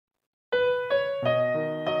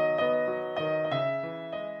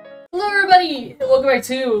everybody! Welcome back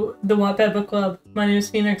to the Wattpad Book Club. My name is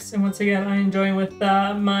Phoenix, and once again, I'm enjoying with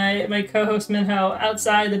my co-host Minho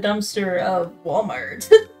outside the dumpster of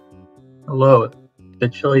Walmart. Hello. It's a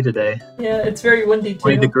bit chilly today. Yeah, it's very windy too.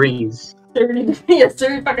 20 degrees. 30 degrees. Yeah,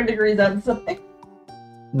 30 fucking degrees outside.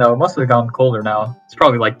 No, it must have gone colder now. It's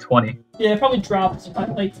probably like 20. Yeah, it probably dropped by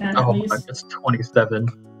like 10 at least. Oh, it's 27.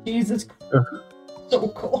 Jesus Christ. So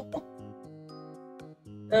cold.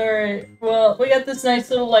 Alright, well, we got this nice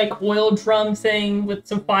little, like, oil drum thing with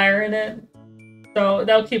some fire in it. So,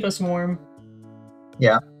 that'll keep us warm.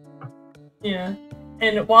 Yeah. Yeah.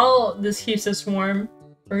 And while this keeps us warm,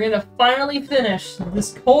 we're gonna finally finish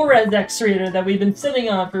this Colress X-Reader that we've been sitting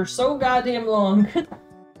on for so goddamn long.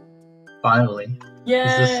 Finally.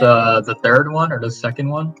 Yeah. Is this the third one or the second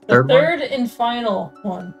one? The third and final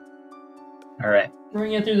one. Alright. We're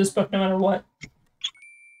gonna get through this book no matter what.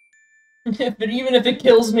 But even if it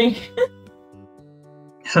kills me.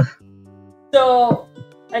 So,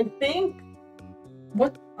 I think...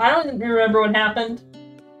 I don't even remember what happened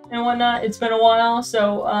and whatnot. It's been a while,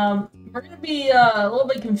 so, we're gonna be a little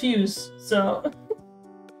bit confused, so...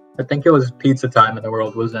 I think it was pizza time and the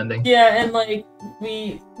world was ending. Yeah, and, like,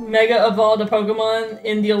 we mega evolved a Pokemon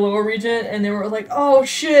in the Unova region, and they were like, oh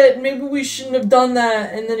shit, maybe we shouldn't have done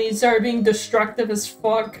that, and then he started being destructive as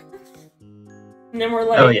fuck. And then we're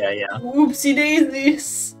like, oh yeah, yeah. Whoopsie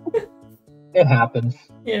daisies. It happens.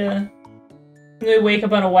 Yeah. And they wake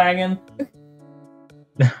up on a wagon.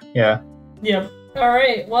 Yeah. Yep.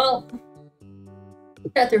 Alright, well.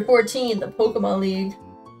 Chapter 14, the Pokemon League.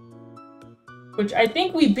 Which I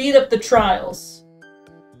think we beat up the trials.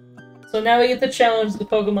 So now we get to challenge the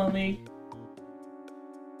Pokemon League.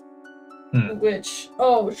 Which,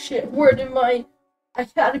 oh shit, where did my... I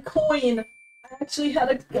had a coin! I actually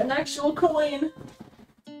had an actual coin!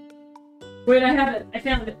 Wait, I have it. I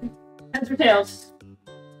found it. Heads or tails?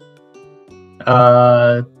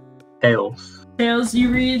 Tails. Tails you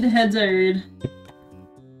read, heads I read.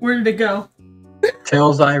 Where did it go?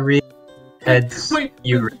 Tails I read, heads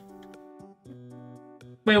you read.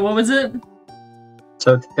 Wait, what was it?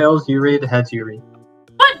 So tails you read, heads you read.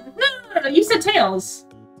 What? No, you said tails.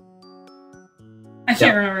 I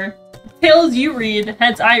can't remember. Tails you read,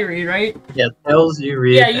 heads I read, right? Yeah, tails you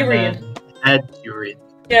read. Yeah, you read. Heads you read.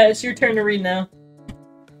 Yeah, it's your turn to read now.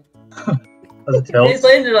 Was it tails? It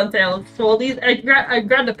landed on tails. Well, these I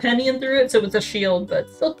grabbed a penny and threw it, so it's a shield, but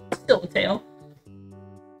still a tail.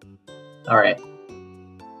 Alright.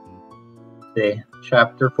 Okay,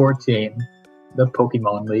 Chapter 14, the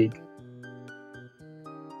Pokemon League.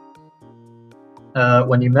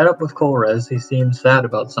 When you met up with Colress, he seemed sad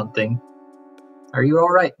about something. Are you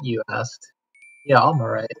alright? You asked. Yeah, I'm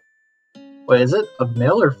alright. Wait, is it a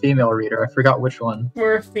male or female reader? I forgot which one.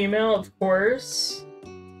 We're a female, of course.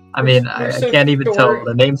 I mean, I can't even tell.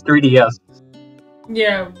 The name's 3DS.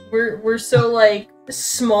 Yeah, we're so, like,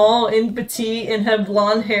 small and petite and have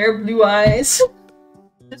blonde hair, blue eyes.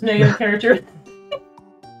 Just making a character.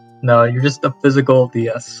 No, you're just a physical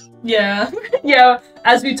DS. Yeah. Yeah,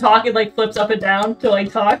 as we talk, it, like, flips up and down to,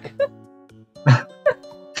 like, talk.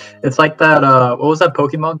 It's like that, what was that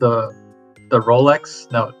Pokemon? The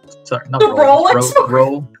Rolex? No, sorry, not the Rolex.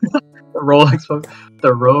 The Rolex Pokemon.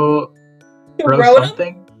 The Rotom?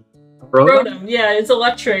 Something? Rotom, yeah, it's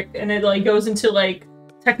electric, and it, like, goes into, like,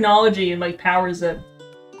 technology and, like, powers it.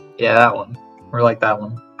 Yeah, that one. We're like that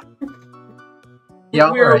one.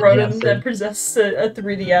 Yeah, we're a Rotom that possesses a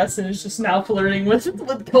 3DS and is just now flirting with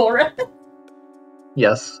Colress.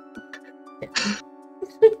 Yes.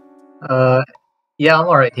 Yeah, I'm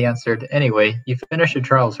alright, he answered. Anyway, you finished your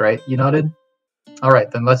trials, right? You nodded?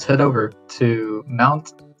 Alright, then let's head over to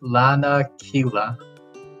Mount Lanakila.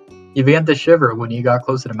 You began to shiver when you got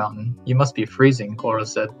close to the mountain. You must be freezing,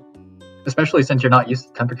 Colress said. Especially since you're not used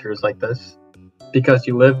to temperatures like this. Because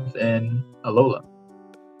you live in Alola.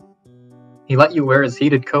 He let you wear his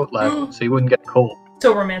heated coat, lad, so you wouldn't get cold.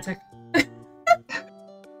 So romantic.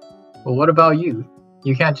 Well, what about you?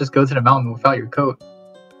 You can't just go to the mountain without your coat.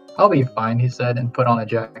 I'll be fine, he said, and put on a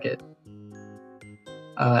jacket.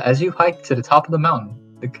 As you hiked to the top of the mountain,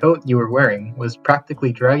 the coat you were wearing was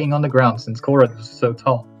practically dragging on the ground since Colress was so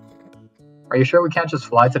tall. Are you sure we can't just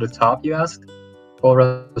fly to the top, you asked?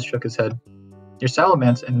 Colress shook his head. Your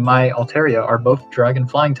Salamence and my Altaria are both dragon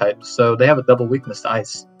flying types, so they have a double weakness to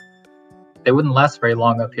ice. They wouldn't last very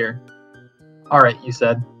long up here. Alright, you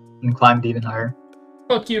said, and climbed even higher.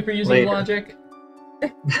 Fuck you for using logic.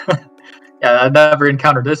 Yeah, I never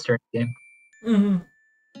encountered this during the game. Mm-hmm.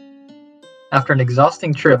 After an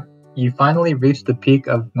exhausting trip, you finally reached the peak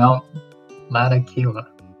of Mount Lanakila.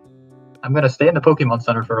 I'm gonna stay in the Pokemon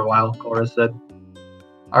Center for a while, Colress said.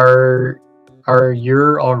 Are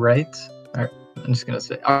you alright? I'm just gonna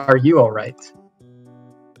say, are you alright?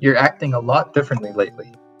 You're acting a lot differently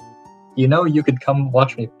lately. You know you could come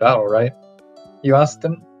watch me battle, right? You asked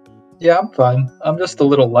him. Yeah, I'm fine. I'm just a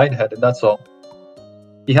little lightheaded, that's all.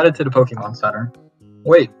 He headed to the Pokemon Center.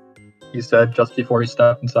 Wait, he said just before he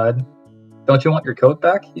stepped inside. Don't you want your coat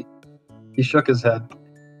back? He shook his head.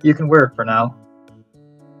 You can wear it for now.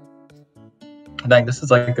 Dang, this is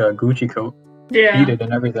like a Gucci coat. Yeah. Heated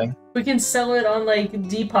and everything. We can sell it on, like,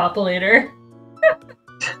 Depop later.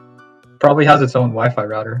 Probably has its own Wi-Fi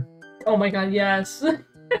router. Oh my god, yes. This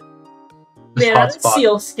Man, that hotspot.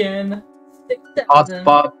 seal skin. 6,000.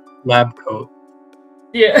 Hotspot lab coat.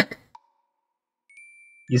 Yeah.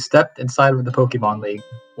 You stepped inside of the Pokemon League,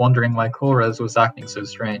 wondering why Colress was acting so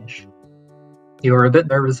strange. You were a bit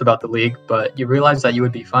nervous about the league, but you realized that you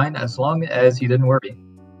would be fine as long as you didn't worry.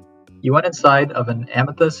 You went inside of an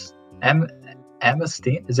amethystine?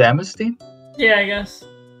 Is it amethystine? Yeah, I guess.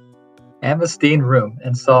 Amethystine room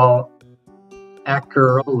and saw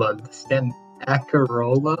Acerola,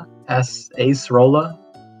 Acerola?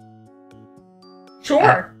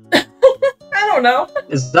 Sure. I don't know.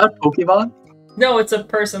 Is that Pokemon? No, it's a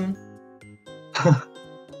person.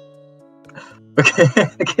 Okay,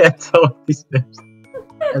 I can't tell what these names.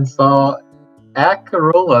 And saw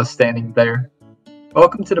Acerola standing there.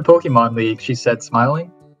 Welcome to the Pokemon League, she said,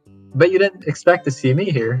 smiling. Bet you didn't expect to see me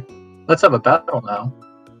here. Let's have a battle now.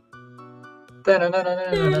 Play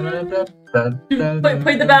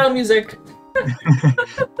the battle music.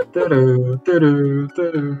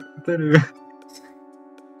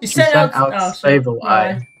 You She sent out oh,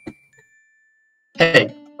 Sableye. Hey,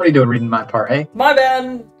 what are you doing reading my part, hey? My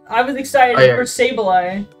bad. I was excited Oh, yeah. for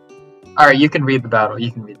Sableye. Alright, you can read the battle.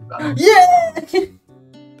 Yeah!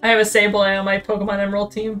 I have a Sableye on my Pokemon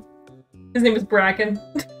Emerald team. His name is Bracken.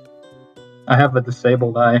 I have a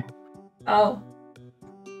disabled eye. Oh.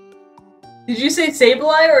 Did you say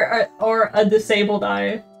Sableye or a disabled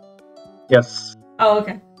eye? Yes. Oh,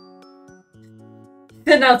 okay.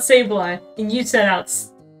 Sent out Sableye, and you sent out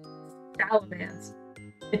Salamence.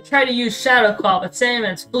 It tried to use Shadow Claw, but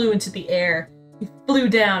Salamence flew into the air. He flew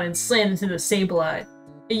down and slammed into the Sableye.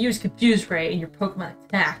 It used Confuse Ray, and your Pokemon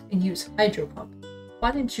attacked and used Hydro Pump.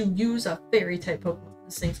 Why didn't you use a Fairy-type Pokemon?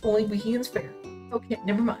 This thing's only weakens Fairy. Okay,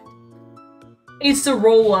 never mind.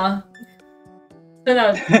 Acerola sent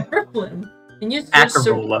out Drifloon, and you switched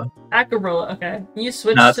Acerola. Acerola, okay. And you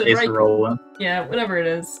switched No, it's to Acerola. Yeah, whatever it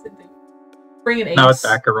is. Bring an Ace. No, it's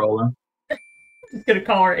Acerola. Just gonna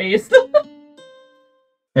call her Ace.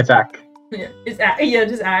 It's Ac. Yeah, it's A. Yeah,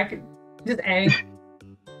 just Ac. Just A.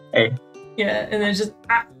 A. Yeah, and then just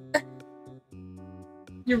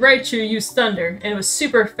Your Raichu used Thunder, and it was a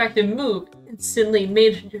super effective move. Instantly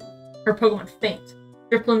made her Pokemon faint.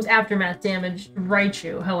 Drifloon's aftermath damaged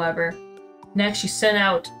Raichu, however. Next, she sent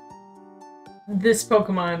out this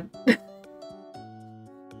Pokemon.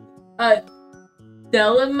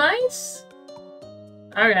 Delamice?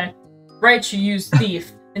 Okay. Raichu used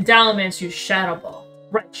Thief, and Dalamance used Shadow Ball.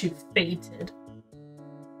 Raichu fainted.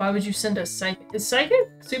 Why would you send a Psychic? Is Psychic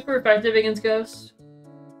super effective against Ghost?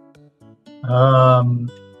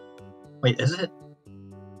 Wait, is it?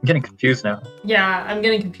 I'm getting confused now. Yeah, I'm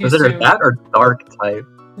getting confused Is it too. that or Dark type?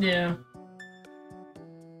 Yeah.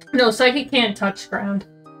 No, Psychic can't touch ground.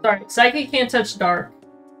 Sorry, Psychic can't touch Dark.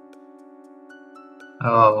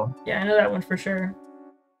 Oh. Yeah, I know that one for sure.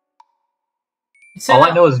 All I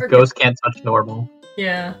know is Ghost can't touch normal.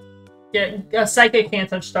 Yeah. Yeah, Psychic can't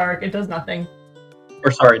touch Dark. It does nothing. Or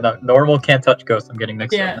sorry, no, normal can't touch Ghost. I'm getting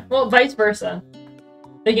mixed Yeah, up. well, vice versa.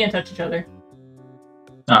 They can't touch each other.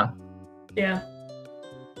 Ah. Yeah.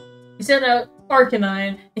 He sent out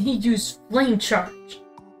Arcanine, and he used Flame Charge.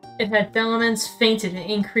 It had Dalamence fainted and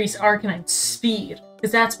increased Arcanine's speed,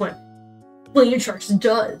 because that's what Flame Charge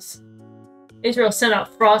does. Israel sent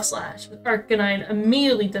out Frost Slash, with Arcanine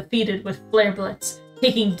immediately defeated with Flare Blitz,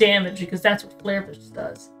 taking damage because that's what Flare Blitz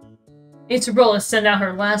does. Acerola sent out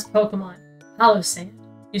her last Pokemon, Hollow Sand.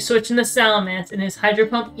 You switched into Salamence, and his Hydro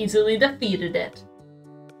Pump easily defeated it.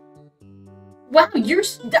 Wow,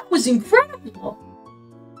 that was incredible!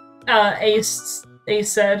 Ace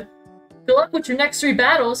said. Good luck with your next 3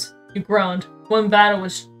 battles. You groaned. One battle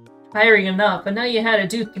was tiring enough, but now you had to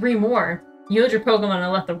do 3 more. You healed your Pokemon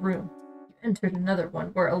and left the room. You entered another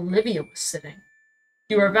one where Olivia was sitting.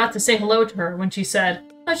 You were about to say hello to her when she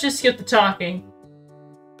said, let's just skip the talking.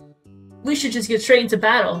 We should just get straight into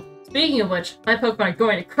battle. Speaking of which, my Pokemon are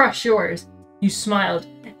going to crush yours. You smiled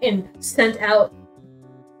and sent out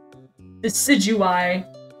the Decidueye.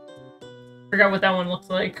 Forgot what that one looks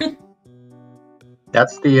like.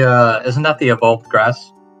 That's the, isn't that the evolved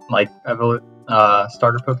grass? Like,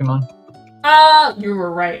 starter Pokemon? You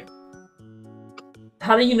were right.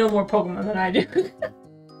 How do you know more Pokemon than I do?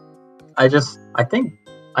 I think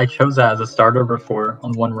I chose that as a starter before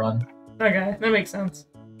on one run. Okay, that makes sense.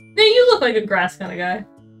 Yeah, you look like a grass kind of guy.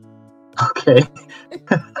 Okay.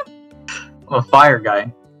 I'm a fire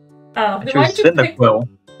guy. Oh, I then why chose did you pick... Cyndaquil.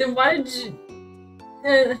 Then why did you...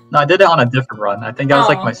 No, I did it on a different run. I think that was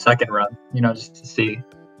like Oh. my second run, you know, just to see.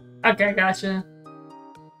 Okay, gotcha.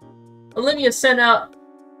 Olivia sent out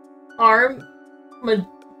Armado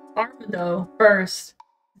first.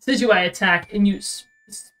 Decidueye attacked and used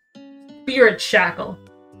Spirit Shackle.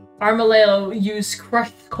 Armaleo used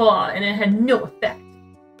Crushed Claw and it had no effect.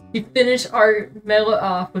 She finished Armaleo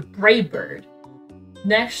off with Brave Bird.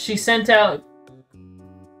 Next, she sent out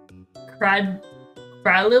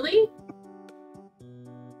Cradily?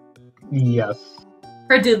 Yes.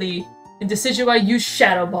 Cradily, and Decidueye used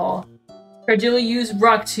Shadow Ball. Cradily used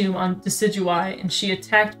Rock Tomb on Decidueye, and she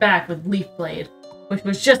attacked back with Leaf Blade, which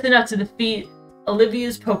was just enough to defeat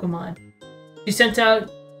Olivia's Pokemon. She sent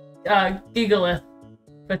out Gigalith,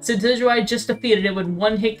 but Decidueye just defeated it with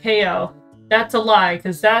one-hit KO. That's a lie,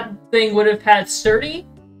 because that thing would have had Sturdy.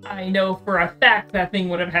 I know for a fact that thing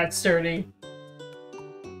would have had Sturdy.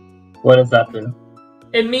 What does that do?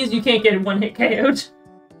 It means you can't get one-hit KO'd.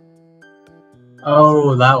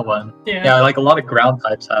 Oh, that one. Yeah. Yeah, like a lot of ground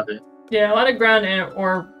types have it. Yeah, a lot of ground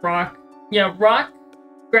or rock. Yeah, rock,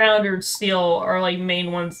 ground, or steel are like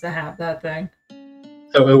main ones to have that thing.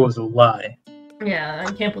 So it was a lie. Yeah,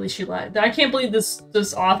 I can't believe she lied. I can't believe this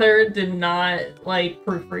author did not like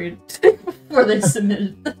proofread before they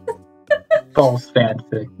submitted. False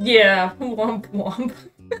fanfic. Yeah, womp womp.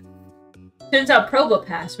 Turns out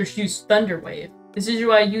Probopass, which used Thunder Wave. This is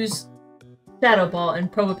why I used Shadow Ball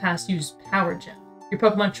and Probopass used Power Gem. Your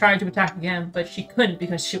Pokemon tried to attack again, but she couldn't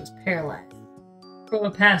because she was paralyzed.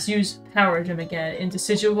 Probopass used Power Gem again, and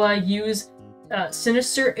Decidueye used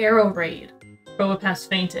Sinister Arrow Raid. Probopass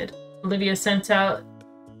fainted. Olivia sent out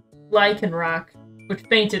Lycanroc, which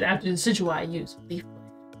fainted after Decidueye used Leaf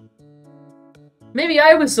Blade. Maybe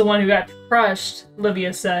I was the one who got crushed,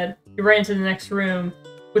 Olivia said. He ran into the next room,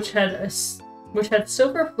 which had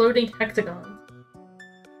silver floating hexagons.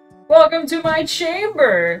 Welcome to my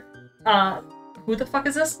chamber! Who the fuck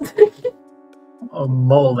is this?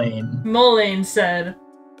 Moline. Moline said,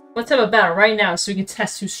 let's have a battle right now so we can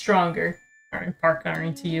test who's stronger. Alright,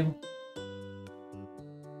 Parkering to you.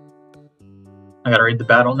 I gotta read the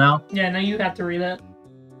battle now? Yeah, now you have to read it.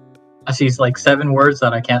 I see like 7 words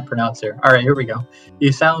that I can't pronounce here. Alright, here we go.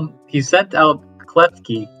 He sent out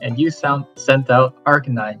Klefki, and you sent out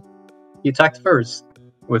Arcanine. He attacked first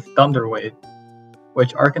with Thunder Wave,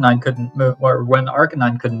 which Arcanine couldn't move, or when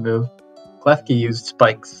Arcanine couldn't move, Klefki used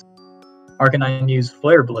Spikes. Arcanine used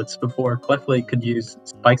Flare Blitz before Klefki could use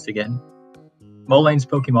Spikes again. Moline's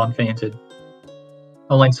Pokemon fainted.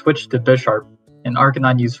 Moline switched to Bisharp, and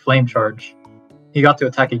Arcanine used Flame Charge. He got to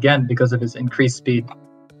attack again because of his increased speed.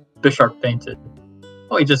 Bisharp fainted.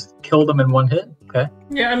 Oh, he just killed him in one hit? Okay.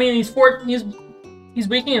 Yeah, I mean, he's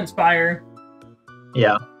weak against fire.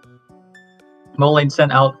 Yeah. Moline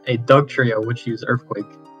sent out a Dugtrio, which used Earthquake.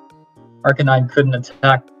 Arcanine couldn't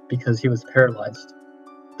attack because he was paralyzed.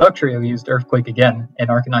 Dugtrio used Earthquake again, and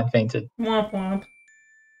Arcanine fainted. Womp womp.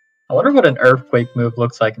 I wonder what an Earthquake move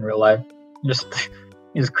looks like in real life. You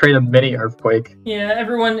just create a mini Earthquake. Yeah,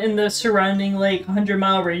 everyone in the surrounding, like,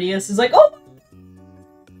 100-mile radius is like, oh!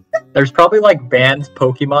 There's probably, like, banned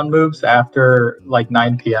Pokemon moves after, like,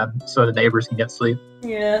 9 p.m. so the neighbors can get sleep.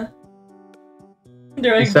 Yeah.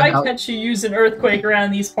 They're like, if I catch you using Earthquake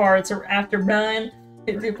around these parts or after 9,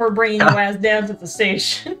 we're bringing your ass down to the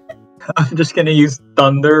station. I'm just gonna use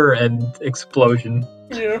Thunder and Explosion.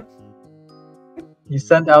 Yeah. He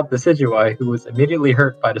sent out Decidueye, who was immediately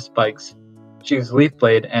hurt by the spikes. She used Leaf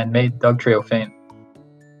Blade and made Dugtrio faint.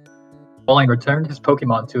 Moline returned his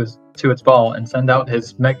Pokemon to its ball and sent out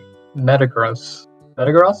his Metagross.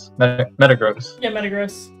 Metagross? Metagross. Yeah,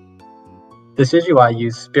 Metagross. Decidueye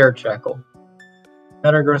used Spirit Shackle.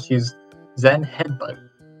 Metagross used Zen Headbutt,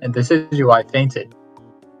 and Decidueye fainted.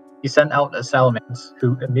 He sent out a Salamence,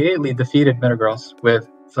 who immediately defeated Metagross with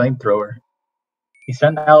Flamethrower. He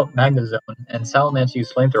sent out Magnezone, and Salamence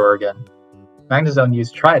used Flamethrower again. Magnezone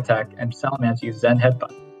used Tri-Attack, and Salamence used Zen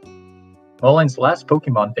Headbutt. Moline's last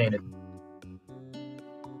Pokemon fainted.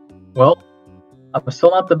 Well, I'm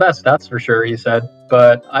still not the best, that's for sure, he said,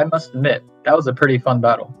 but I must admit, that was a pretty fun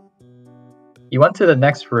battle. He went to the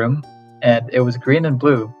next room, and it was green and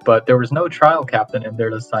blue, but there was no trial captain in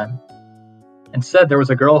there this time. Instead, there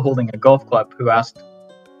was a girl holding a golf club who asked,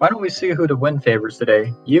 "Why don't we see who the win favors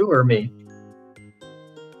today, you or me?"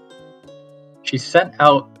 She sent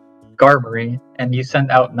out Garmory, and you sent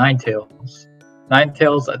out Ninetales.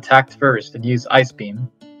 Ninetales attacked first and used Ice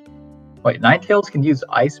Beam. Wait, Ninetales can use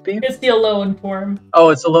Ice Beam? It's the Alolan form. Oh,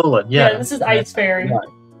 it's Alolan, yeah. Yeah, this is Ice Fairy. Yeah.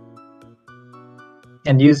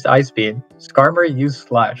 And used Ice Beam. Skarmory used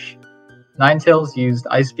Slash. Ninetales used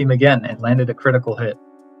Ice Beam again and landed a critical hit.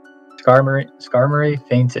 Skarmory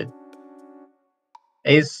fainted.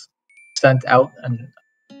 Ace sent out an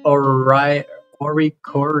Oricorio.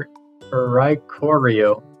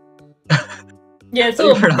 Yeah, it's a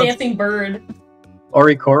little dancing bird.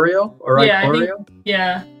 Oricorio?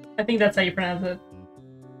 Yeah, I think that's how you pronounce it.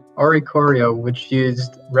 Oricorio, which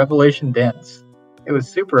used Revelation Dance. It was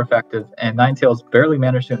super effective, and Ninetales barely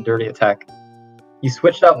managed to endure the attack. He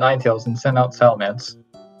switched out Ninetales and sent out Salamence.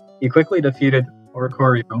 He quickly defeated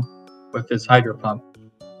Oricorio with his Hydro Pump.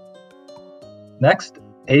 Next,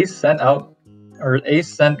 Ace sent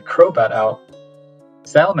Crobat out.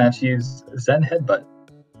 Salamence used Zen Headbutt.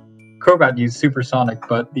 Crobat used Supersonic,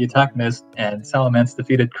 but the attack missed, and Salamence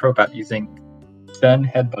defeated Crobat using Zen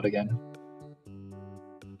Headbutt again.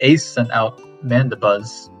 Ace sent out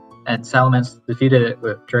Mandibuzz, and Salamence defeated it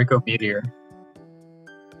with Draco Meteor.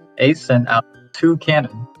 Ace sent out 2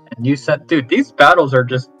 Cannon, and you sent... Dude, these battles are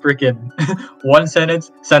just freaking one sentence,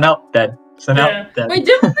 sent out, dead. Sent out, dead. Wait,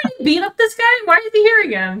 didn't we beat up this guy? Why is he here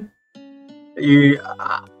again?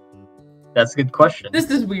 That's a good question. This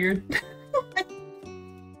is weird.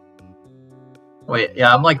 Wait,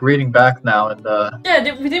 yeah, I'm like reading back now, and yeah,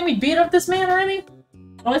 didn't we beat up this man already?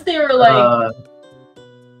 Unless they were like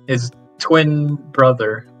his twin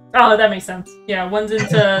brother. Oh, that makes sense. Yeah, one's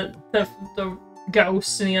into the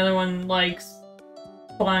ghosts, and the other one likes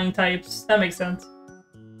flying types. That makes sense.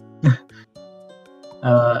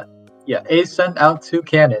 Yeah, Ace sent out 2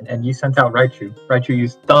 Cannon, and you sent out Raichu. Raichu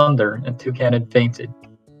used Thunder, and 2 Cannon fainted.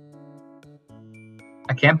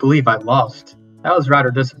 I can't believe I lost. That was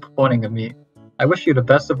rather disappointing of me. I wish you the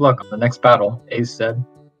best of luck on the next battle, Ace said.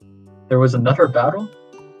 There was another battle?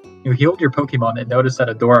 You healed your Pokemon and noticed that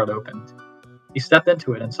a door had opened. You stepped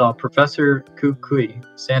into it and saw Professor Kukui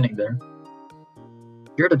standing there.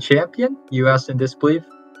 You're the champion? You asked in disbelief.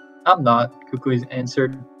 I'm not, Kukui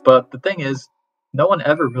answered, but the thing is, no one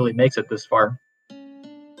ever really makes it this far.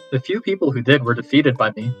 The few people who did were defeated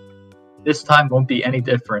by me. This time won't be any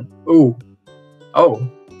different. Ooh. Oh,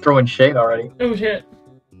 throwing shade already. Oh shit.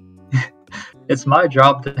 It's my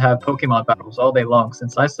job to have Pokemon battles all day long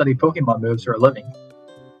since I study Pokemon moves for a living.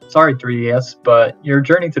 Sorry 3DS, but your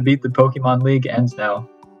journey to beat the Pokemon League ends now.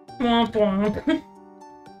 Womp womp.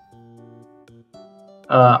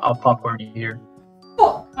 I'll popcorn you here.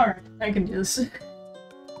 Oh, alright, I can do this.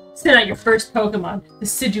 Send out your first Pokemon, the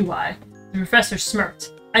Decidueye. The professor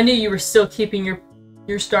smirked. I knew you were still keeping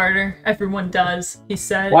your starter. Everyone does, he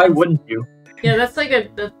said. Why wouldn't you? Yeah, that's like I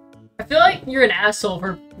feel like you're an asshole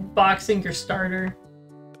for boxing your starter.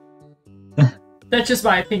 That's just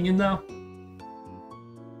my opinion, though.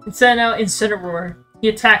 It sent out Incineroar. He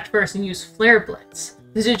attacked first and used Flare Blitz.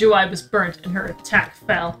 The Decidueye was burnt and her attack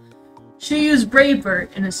fell. She used Brave Bird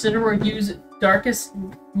and Incineroar used Darkest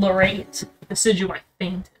Lorate. The Decidueye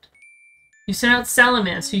fainted. You sent out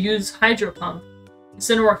Salamence, who used Hydro Pump.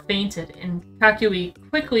 Incineroar fainted, and Kakui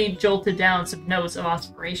quickly jolted down some notes of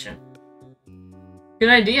aspiration. Good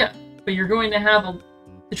idea, but you're going to have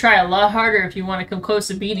to try a lot harder if you want to come close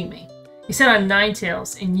to beating me. He sent out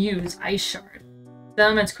Ninetales and used Ice Shard.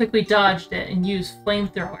 Salamence quickly dodged it and used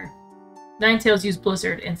Flamethrower. Ninetales used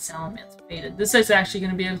Blizzard and Salamence faded. This is actually going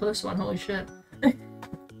to be a close one, holy shit.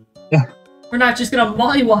 Yeah. We're not just going to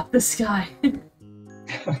mollywop this guy.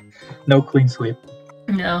 No clean sweep.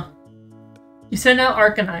 No. You sent out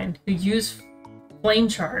Arcanine, who used Flame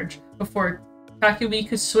Charge before Kakui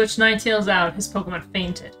could switch Ninetales out. His Pokemon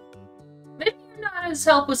fainted. Maybe you're not as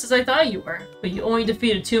helpless as I thought you were, but you only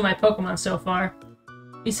defeated 2 of my Pokemon so far.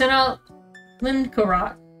 He sent out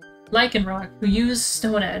Lycanroc, who used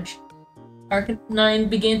Stone Edge. Arcanine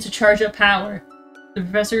began to charge up power. The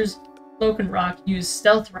professor's Lycanroc used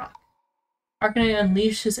Stealth Rock. Arcanine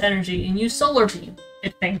unleashed his energy and used Solar Beam.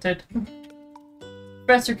 It fainted.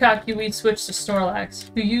 Professor Kakui switched to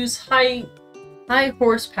Snorlax, who used high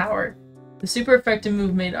horsepower. The super effective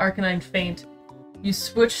move made Arcanine faint. You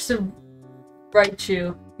switched to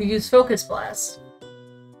Raichu, who used Focus Blast.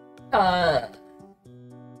 But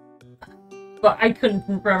I couldn't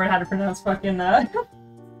remember how to pronounce fucking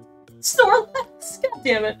Snorlax. God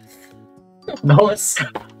damn it. No.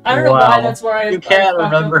 I don't know why that's where You can't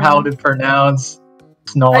remember how to pronounce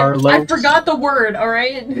Snorlax. I forgot the word,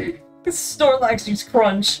 alright? Snorlax used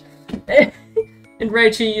Crunch. And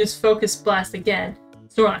Raichu used Focus Blast again.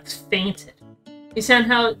 Snorlax fainted. He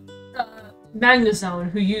sent out Magnezone,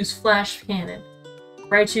 who used Flash Cannon.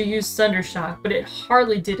 Raichu used Thundershock, but it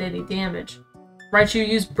hardly did any damage. Raichu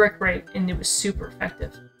used Brick Rate, and it was super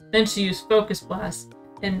effective. Then she used Focus Blast,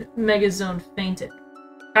 and Megazone fainted.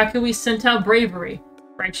 Kakui sent out Bravery.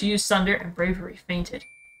 Raichu used Thunder, and Bravery fainted.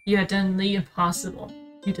 You had done the impossible.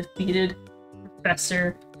 You defeated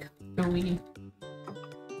Professor Kakui.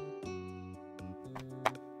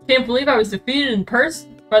 Can't believe I was defeated in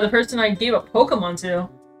person by the person I gave a Pokemon to,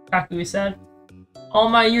 Kakui said. All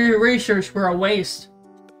my year research were a waste.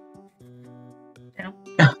 Yeah.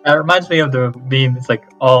 That reminds me of the meme. It's like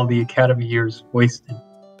all the Academy years wasted.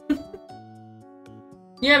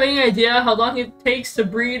 You have any idea how long it takes to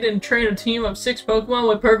breed and train a team of 6 Pokemon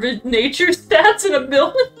with perfect nature stats and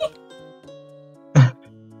ability?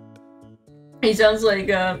 He sounds like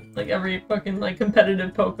every fucking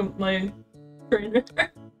competitive Pokemon trainer.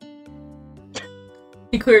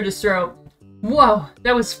 He cleared his throat. Whoa,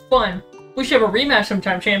 that was fun. We should have a rematch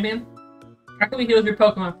sometime, champion. Kakui healed your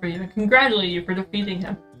Pokemon for you and congratulate you for defeating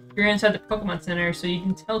him. You're inside the Pokemon Center, so you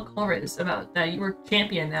can tell Colress about that you were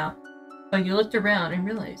champion now. But you looked around and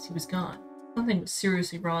realized he was gone. Something was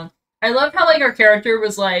seriously wrong. I love how our character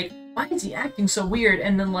was like, why is he acting so weird?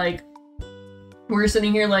 And then we're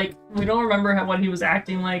sitting here we don't remember what he was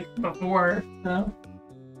acting like before. So,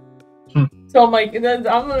 so I'm like, I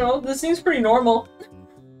don't know, this seems pretty normal.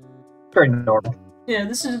 Very normal. Yeah,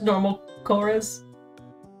 this is normal Colress.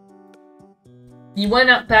 You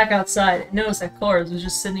went back outside and noticed that Colress was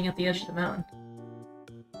just sitting at the edge of the mountain.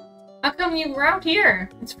 How come you were out here?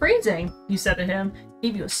 It's freezing, you said to him. He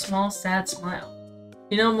gave you a small, sad smile.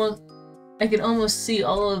 I could almost see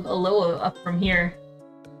all of Aloha up from here.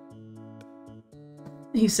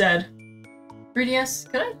 He said.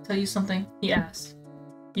 3DS, can I tell you something? He asked.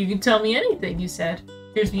 You can tell me anything, you said.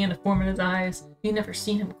 Tears began to form in his eyes. You'd never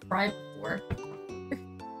seen him cry before.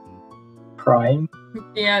 Crying?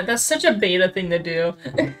 Yeah, that's such a beta thing to do.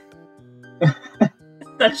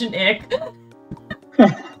 Such an ick.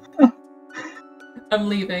 I'm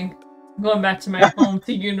leaving. I'm going back to my home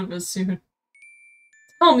to Unova soon.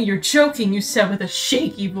 Tell me you're joking, you said with a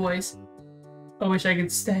shaky voice. I wish I could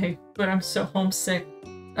stay, but I'm so homesick.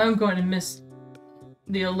 I'm going to miss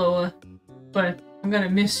the Aloha, but I'm going to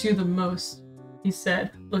miss you the most, he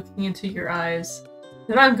said, looking into your eyes.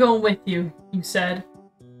 Then I'm going with you, you said.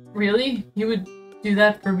 Really? You would do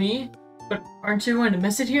that for me? But aren't you going to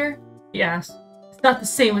miss it here? He asked. It's not the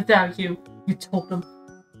same without you, you told him.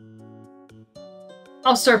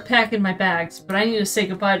 I'll start packing my bags, but I need to say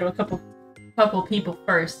goodbye to a couple people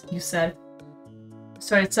first, you said.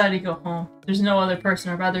 So I decided to go home. There's no other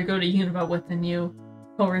person I'd rather go to Unova with than you,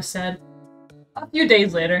 Colress said. A few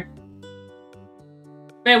days later.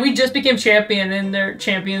 Man, we just became champion and their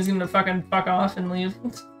champion's gonna fucking fuck off and leave.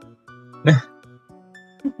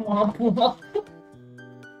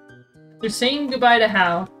 They're saying goodbye to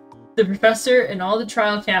Hao, the professor, and all the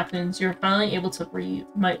trial captains. You're finally able to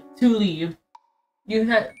leave. You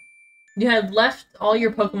had left all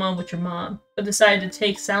your Pokemon with your mom, but decided to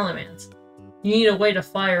take Salamence. You need a way to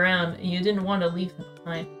fly around, and you didn't want to leave him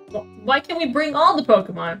behind. Why can't we bring all the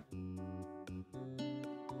Pokemon?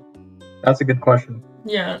 That's a good question.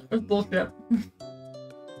 Yeah, that's bullshit.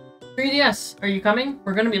 3DS, are you coming?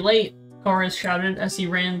 We're gonna be late, Colress shouted as he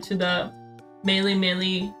ran to the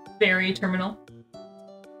Melee ferry terminal.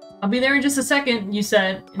 I'll be there in just a second, you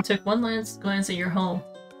said, and took one glance at your home.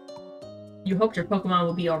 You hoped your Pokemon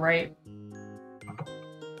would be alright.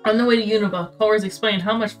 On the way to Unova, Colress explained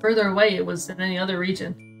how much further away it was than any other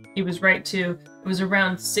region. He was right too. It was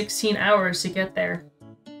around 16 hours to get there.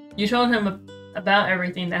 You told him about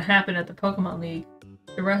everything that happened at the Pokemon League.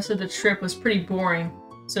 The rest of the trip was pretty boring,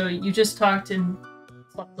 so you just talked and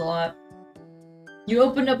slept a lot. You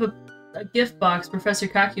opened up a gift box Professor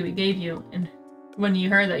Kakui gave you, and when you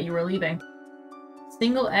heard that you were leaving. A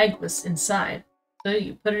single egg was inside, so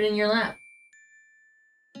you put it in your lap.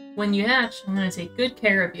 When you hatch, I'm going to take good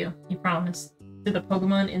care of you, he promised, to the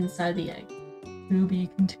Pokemon inside the egg. To be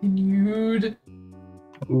continued.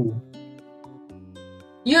 Ooh.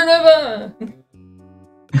 Unova!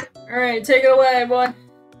 Alright, take it away, boy.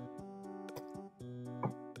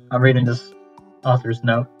 I'm reading this author's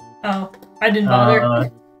note. Oh, I didn't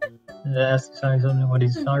bother. Ask something what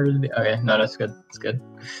he's sorry to be. Okay, no, that's good. That's good.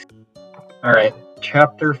 Alright,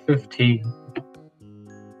 chapter 15.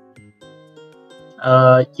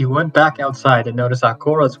 You went back outside and noticed that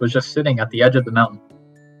Colress was just sitting at the edge of the mountain.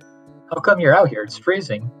 How come you're out here? It's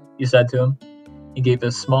freezing, you said to him. He gave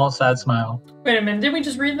a small, sad smile. Wait a minute, did we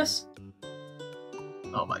just read this?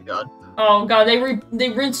 Oh my god. Oh god, they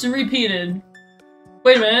rinsed and repeated.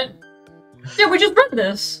 Wait a minute. Yeah, we just read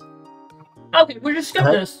this. Okay, we just skipped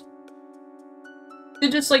this. They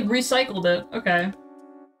just, recycled it. Okay.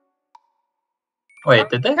 Wait,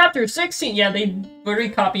 did they? Chapter 16, yeah, they literally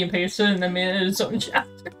copy and pasted and then made it its own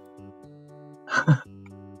chapter.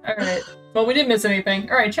 Alright, well, we didn't miss anything.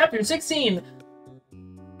 Alright, chapter 16.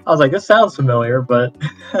 I was like, this sounds familiar, but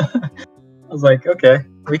I was like, okay,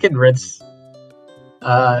 we can rinse.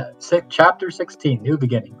 Chapter 16, New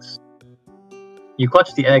Beginnings. You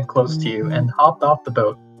clutched the egg close to you and hopped off the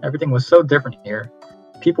boat. Everything was so different here.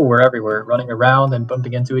 People were everywhere, running around and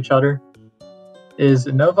bumping into each other. Is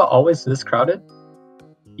Unova always this crowded?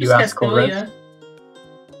 You asked Colress.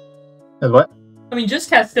 What? I mean, just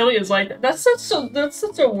Castilia is like that. That's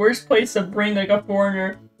such a worst place to bring like a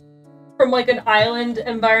foreigner from like an island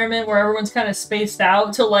environment where everyone's kind of spaced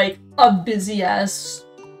out to like a busy ass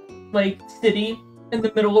like city in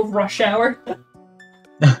the middle of rush hour.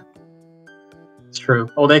 It's true.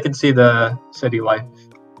 Well, they can see the city life.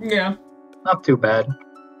 Yeah. Not too bad,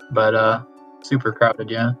 but super crowded.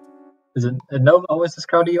 Yeah. Is it Unova always this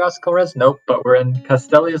crowded? You asked Colress. Nope, but we're in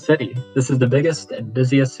Castelia City. This is the biggest and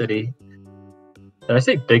busiest city. Did I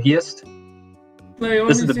say biggest? Wait,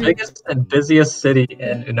 this is the biggest and busiest city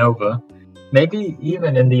in Unova, maybe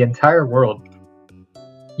even in the entire world.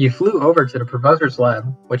 You flew over to the professor's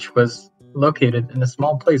lab, which was located in a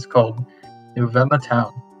small place called Unova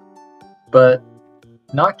Town, but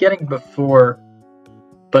not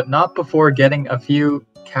before getting a few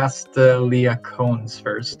Castelia cones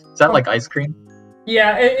first. Is that like ice cream?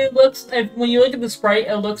 Yeah, it looks, when you look at the sprite,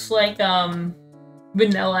 it looks like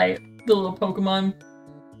Vanillite, the little Pokemon.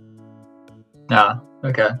 Ah,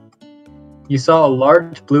 okay. You saw a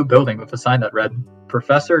large blue building with a sign that read,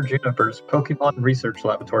 Professor Juniper's Pokemon Research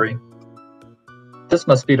Laboratory. This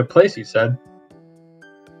must be the place, you said.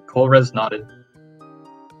 Colress nodded.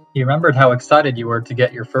 He remembered how excited you were to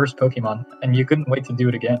get your first Pokemon, and you couldn't wait to do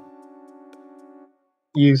it again.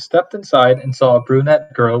 You stepped inside and saw a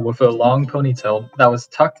brunette girl with a long ponytail that was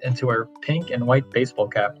tucked into her pink and white baseball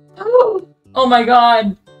cap. Oh my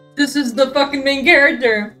god! This is the fucking main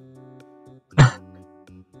character!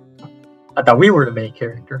 I thought we were the main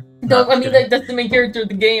character. No, I mean, that's the main character of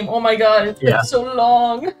the game. Oh my god, it's been so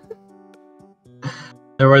long.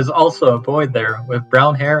 There was also a boy there with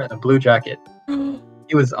brown hair and a blue jacket.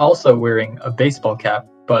 He was also wearing a baseball cap,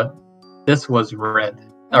 but this was red.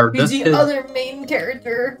 He's the other main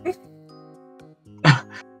character.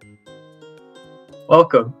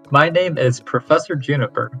 Welcome. My name is Professor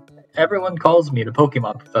Juniper. Everyone calls me the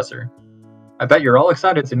Pokemon Professor. I bet you're all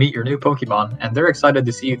excited to meet your new Pokemon, and they're excited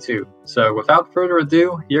to see you too. So without further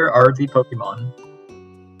ado, here are the Pokemon.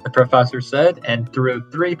 The professor said and threw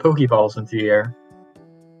 3 Pokeballs into the air.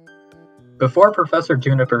 Before Professor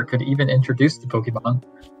Juniper could even introduce the Pokemon,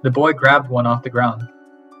 the boy grabbed one off the ground.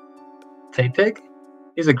 Tepig?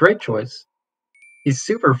 He's a great choice. He's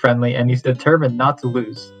super friendly and he's determined not to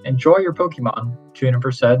lose. Enjoy your Pokemon,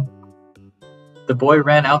 Juniper said. The boy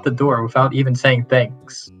ran out the door without even saying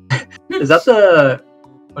thanks. Is that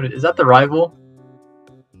the rival?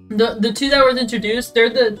 The 2 that was introduced,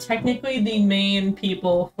 they're technically the main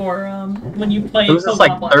people for when you play. Who's this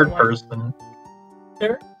like third person?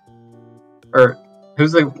 Third? Or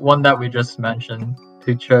who's the one that we just mentioned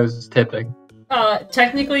who chose Tepig?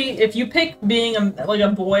 Technically, if you pick being a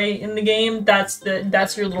boy in the game, that's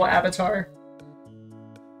your little avatar.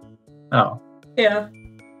 Oh. Yeah.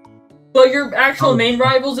 Well, your actual main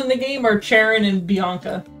rivals in the game are Charon and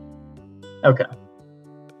Bianca. Okay.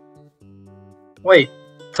 Wait,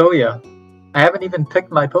 Toya, I haven't even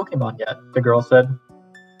picked my Pokemon yet, the girl said.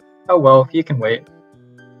 Oh well, you can wait.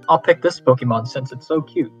 I'll pick this Pokemon since it's so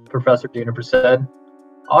cute, Professor Juniper said.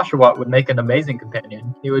 Oshawott would make an amazing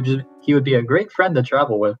companion. He would be a great friend to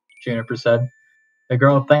travel with, Juniper said. The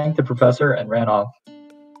girl thanked the professor and ran off.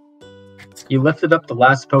 You lifted up the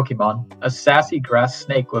last Pokemon, a sassy grass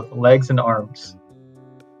snake with legs and arms.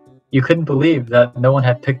 You couldn't believe that no one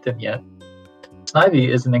had picked him yet. Snivy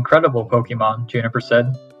is an incredible Pokemon, Juniper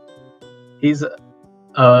said. He's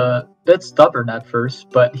a bit stubborn at first,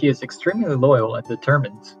 but he is extremely loyal and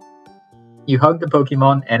determined. You hugged the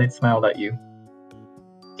Pokemon and it smiled at you.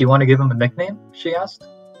 Do you want to give him a nickname? She asked.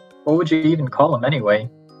 What would you even call him anyway?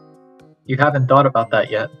 You haven't thought about that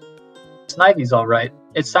yet. Snivy's alright.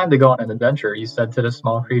 It's time to go on an adventure, you said to the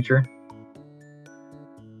small creature.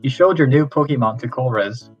 You showed your new Pokemon to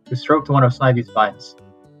Colress, who stroked one of Snivy's vines.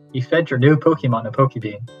 You fed your new Pokemon a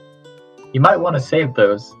Pokebean. You might want to save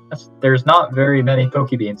those. There's not very many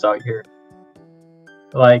Pokebeans out here.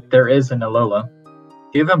 Like there is in Alola.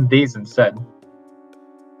 Give him these instead,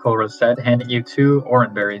 Colress said, handing you 2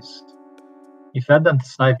 orange berries. You fed them to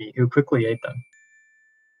Snivy, who quickly ate them.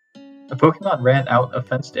 The Pokemon ran out a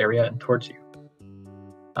fenced area and towards you.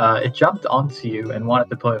 It jumped onto you and wanted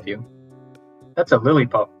to play with you. That's a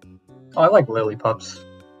Lillipup. Oh, I like lily pups.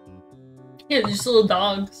 Yeah, they're just little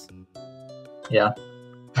dogs. Yeah.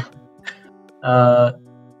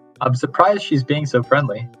 I'm surprised she's being so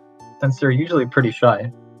friendly, since they're usually pretty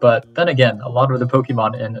shy. But then again, a lot of the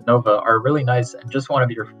Pokemon in Unova are really nice and just want to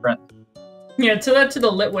be your friend. Yeah, to that to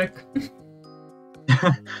the Litwick.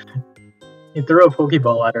 You threw a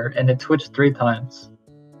Pokeball at her, and it twitched 3 times.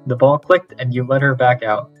 The ball clicked, and you let her back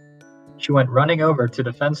out. She went running over to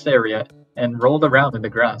the fenced area and rolled around in the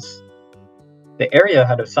grass. The area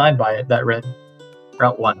had a sign by it that read,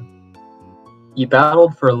 Route 1. You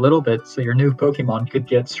battled for a little bit so your new Pokemon could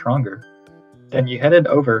get stronger. Then you headed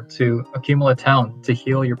over to Accumula Town to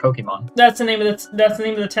heal your Pokemon. That's the name of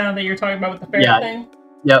the town that you're talking about with the fair thing?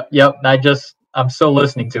 Yep. I'm so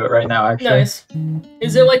listening to it right now, actually. Nice.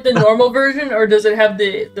 Is it like the normal version, or does it have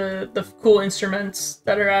the cool instruments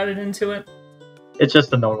that are added into it? It's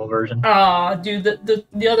just the normal version. Ah, dude,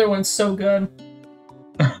 the other one's so good.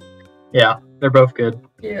 Yeah, they're both good.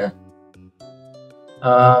 Yeah.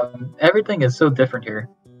 Everything is so different here.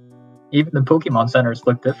 Even the Pokemon centers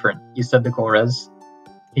look different, you said to Colress.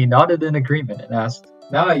 He nodded in agreement and asked,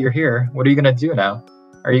 Now that you're here, what are you going to do now?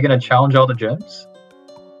 Are you going to challenge all the gyms?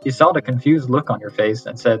 He saw the confused look on your face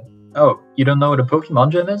and said, Oh, you don't know what a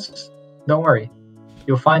Pokemon gym is? Don't worry.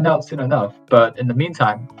 You'll find out soon enough, but in the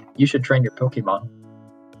meantime, you should train your Pokemon.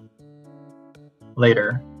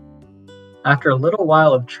 Later. After a little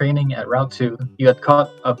while of training at Route 2, you had caught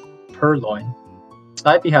a Purloin.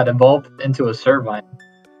 Snipey had evolved into a Servine,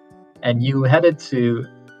 and you headed to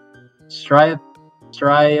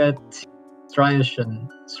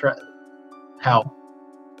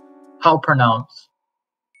How pronounce?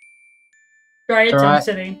 Striaton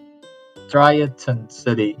City. Striaton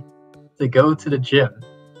City to go to the gym.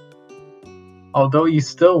 Although you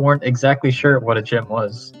still weren't exactly sure what a gym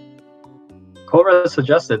was. Colress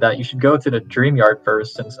suggested that you should go to the Dream Yard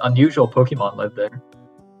first since unusual Pokemon lived there.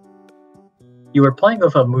 You were playing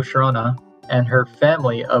with a Mushrana and her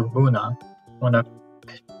family of Muna when a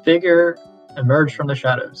figure emerged from the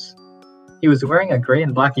shadows. He was wearing a gray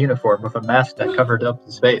and black uniform with a mask that covered up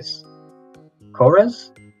his face.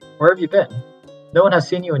 Colress? Where have you been? No one has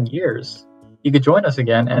seen you in years. You could join us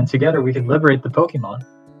again, and together we could liberate the Pokemon.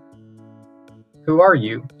 Who are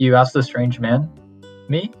you? You asked the strange man.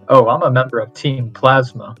 Me? Oh, I'm a member of Team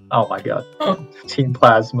Plasma. Oh my god. Team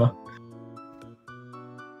Plasma.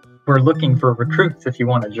 We're looking for recruits if you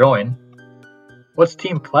want to join. What's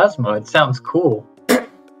Team Plasma? It sounds cool,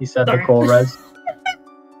 he said to Colress.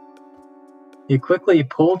 He quickly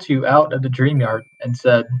pulled you out of the Dream Yard and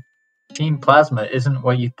said, Team Plasma isn't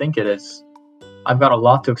what you think it is. I've got a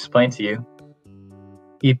lot to explain to you.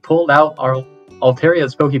 He pulled out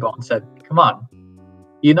Alteria's Pokeball and said, Come on,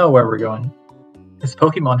 you know where we're going. His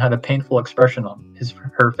Pokemon had a painful expression on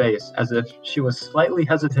her face, as if she was slightly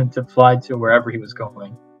hesitant to fly to wherever he was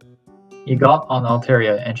going. He got on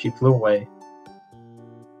Altaria and she flew away.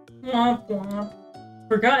 Womp womp.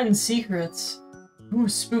 Forgotten secrets. Ooh,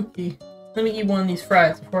 spooky. Let me eat one of these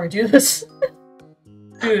fries before I do this.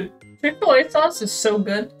 Dude, Chick-fil-A sauce is so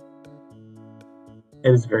good.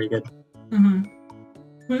 It is very good. Mm-hmm.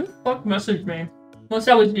 Who the fuck messaged me? Unless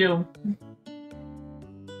that was you.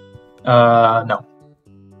 No.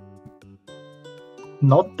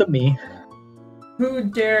 Not to me. Who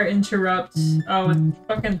dare interrupt? Oh, it's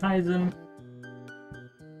fucking Heisen.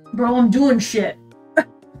 Bro, I'm doing shit.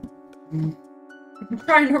 I'm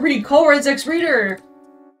trying to read Colress X Reader.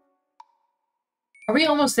 Are we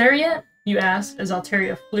almost there yet? You asked as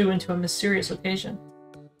Altaria flew into a mysterious location.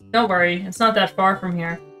 Don't worry, it's not that far from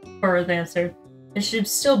here, Colress answered. It should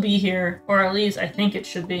still be here, or at least I think it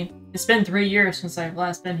should be. It's been 3 years since I've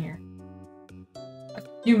last been here. A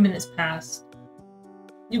few minutes passed.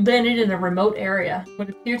 You landed in a remote area. What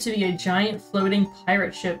appeared to be a giant floating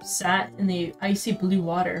pirate ship sat in the icy blue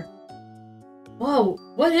water. Whoa,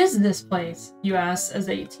 what is this place? You asked as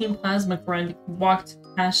a Team Plasma friend walked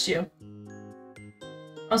past you.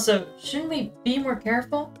 Also, shouldn't we be more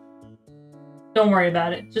careful? Don't worry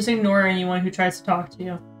about it. Just ignore anyone who tries to talk to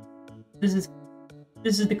you. This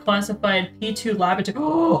is the classified P2 laboratory.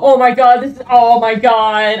 Oh my god, oh my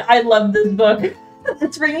god, I love this book.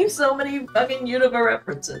 It's bringing so many fucking Unova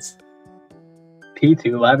references.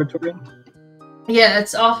 P2 laboratory? Yeah,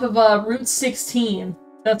 it's off of Route 16.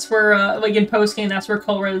 That's where, like in postgame, that's where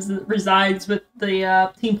Colress resides with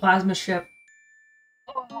the Team Plasma ship.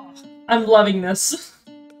 Oh, I'm loving this.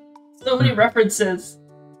 So many references.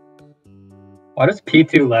 Why does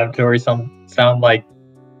P2 laboratory sound like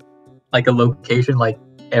a location like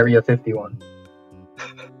Area 51?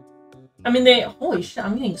 I mean, holy shit,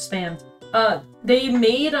 I'm getting spammed. They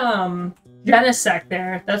made, Genesect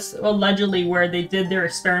there. That's allegedly where they did their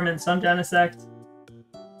experiments on Genesect.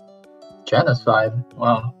 Genocide?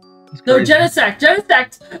 Wow. No, Genesect!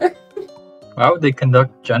 Genesect! Why would they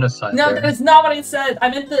conduct genocide No, there? that's not what I said. I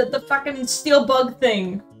meant the fucking steel bug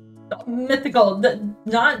thing. Mythical.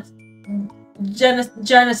 Not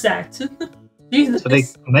Genesect. Jesus. So they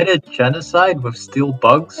committed genocide with steel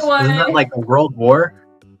bugs? Why? Isn't that like a world war?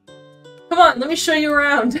 Come on, let me show you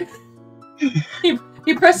around.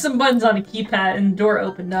 He pressed some buttons on a keypad and the door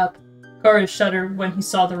opened up. Colress shuddered when he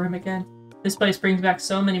saw the room again. This place brings back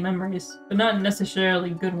so many memories, but not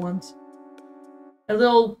necessarily good ones. A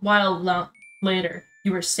little while later,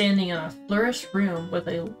 you were standing in a flourished room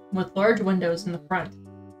with large windows in the front.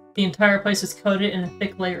 The entire place was coated in a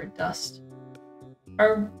thick layer of dust.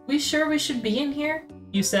 Are we sure we should be in here?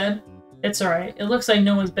 You said. It's alright. It looks like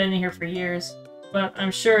no one's been in here for years. But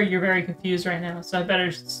I'm sure you're very confused right now, so I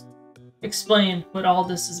better explain what all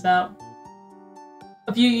this is about.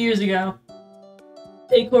 A few years ago,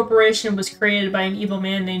 a corporation was created by an evil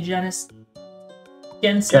man named Gensis.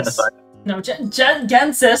 Genocide. No,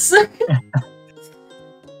 Gensis!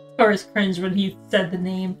 Colress cringed when he said the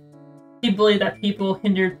name. He believed that people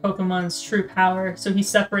hindered Pokemon's true power, so he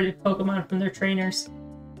separated Pokemon from their trainers.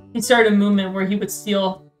 He started a movement where he would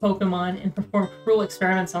steal Pokemon and perform cruel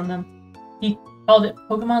experiments on them. He called it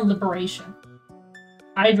Pokemon Liberation.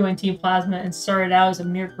 I joined Team Plasma and started out as a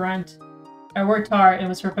mere grunt. I worked hard and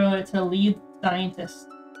was promoted to lead scientist.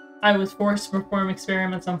 I was forced to perform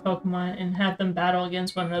experiments on Pokemon and have them battle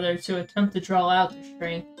against one another to attempt to draw out their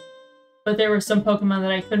strength. But there were some Pokemon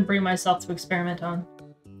that I couldn't bring myself to experiment on.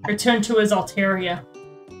 I turned to his Altaria.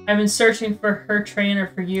 I've been searching for her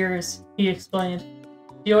trainer for years, he explained.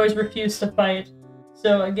 She always refused to fight,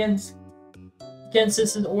 so against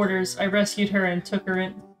his orders, I rescued her and took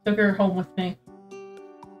her home with me.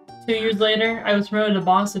 2 years later, I was promoted to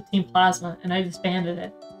boss of Team Plasma, and I disbanded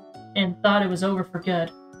it, and thought it was over for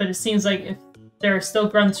good. But it seems like if there are still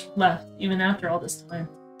grunts left, even after all this time.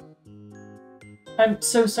 I'm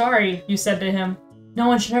so sorry, you said to him. No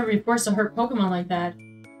one should ever be forced to hurt Pokemon like that.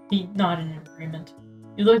 He nodded in agreement.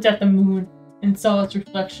 He looked at the moon and saw its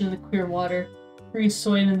reflection in the clear water. Trees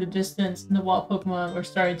swayed in the distance, and the wild Pokemon were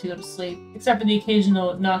starting to go to sleep, except for the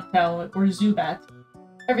occasional Noctowl or Zubat.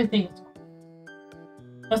 Everything was quiet.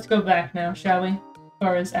 Let's go back now, shall we?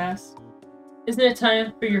 Colress asked. Isn't it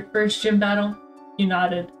time for your first gym battle? You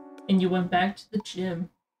nodded, and you went back to the gym.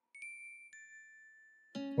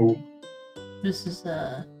 Ooh. This is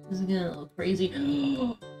getting a little crazy.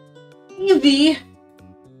 Eevee!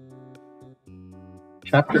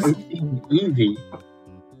 Chapter 18, Eevee.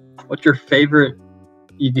 What's your favorite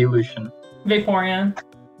evolution? Vaporeon.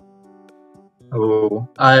 Oh,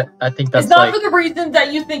 I think that's it's not like... for the reason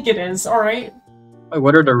that you think it is, alright? Wait,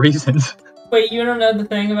 what are the reasons? Wait, you don't know the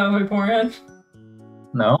thing about Vaporeon?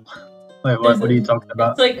 No? Wait, what are you talking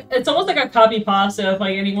about? It's almost like a copy pasta if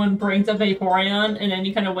like anyone brings up Vaporeon in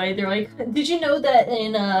any kind of way. They're like, did you know that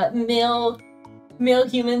in male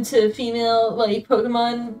human to female like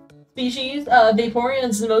Pokemon species,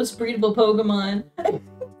 Vaporeon's the most breedable Pokemon.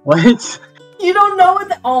 What? You don't know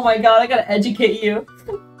what oh my god, I gotta educate you.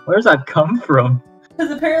 Where does that come from?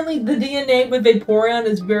 Because apparently the DNA with Vaporeon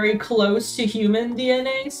is very close to human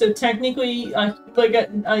DNA, so technically, like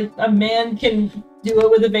a man can do it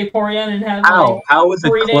with a Vaporeon and have like, How is it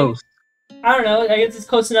breeding. close? I don't know. I guess it's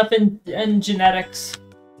close enough in genetics.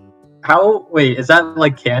 How? Wait, is that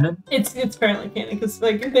like canon? It's apparently canon because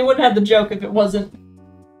like they wouldn't have the joke if it wasn't.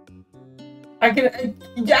 I can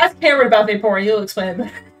ask Cameron about Vaporeon. He'll explain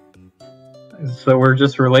it. So we're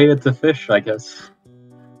just related to fish, I guess.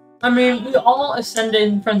 I mean, we all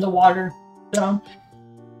ascended from the water, so.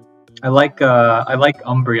 I like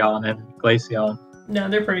Umbreon and Glaceon. No,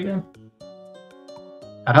 they're pretty good.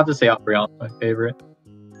 I'd have to say Umbreon's my favorite.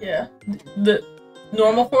 Yeah. The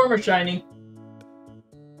normal form or shiny?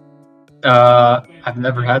 I've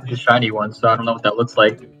never had the shiny one, so I don't know what that looks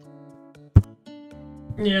like.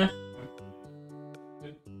 Yeah.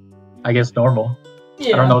 I guess normal.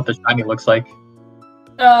 Yeah. I don't know what the shiny looks like.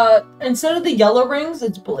 Instead of the yellow rings,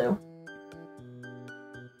 it's blue.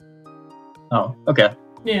 Oh, okay.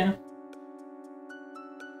 Yeah.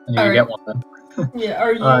 And you get one then. Yeah,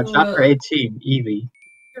 are you... Chapter 18, Eevee.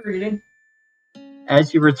 You're reading.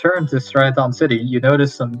 As you return to Striathon City, you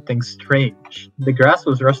notice something strange. The grass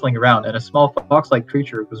was rustling around, and a small fox-like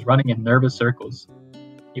creature was running in nervous circles.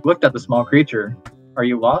 You looked at the small creature. Are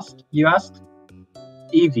you lost? You asked.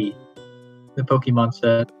 Eevee, the Pokemon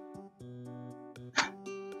said.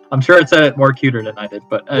 I'm sure it said it more cuter than I did,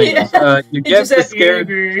 but anyways, you get the scared...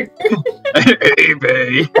 Eevee!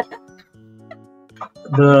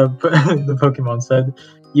 The Pokemon said,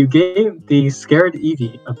 You gave the scared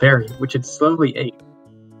Eevee a berry, which it slowly ate.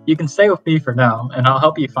 You can stay with me for now, and I'll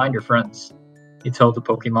help you find your friends, he told the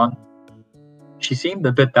Pokemon. She seemed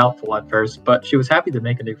a bit doubtful at first, but she was happy to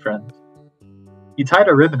make a new friend. You tied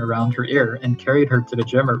a ribbon around her ear and carried her to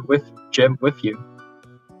the gym with you.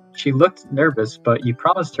 She looked nervous, but you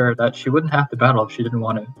promised her that she wouldn't have to battle if she didn't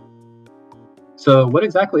want to. So, what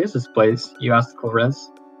exactly is this place? You asked Colress,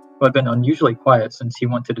 who had been unusually quiet since he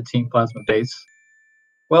went to the Team Plasma base.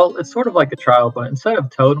 Well, it's sort of like a trial, but instead of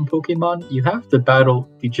totem Pokemon, you have to battle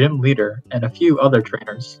the gym leader and a few other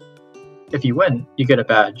trainers. If you win, you get a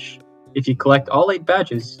badge. If you collect all 8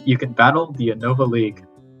 badges, you can battle the Unova League.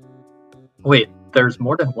 Wait, there's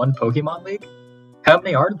more than one Pokemon League? How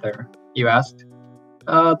many are there? You asked.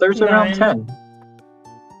 There's 9. around 10.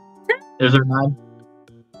 Is there 9?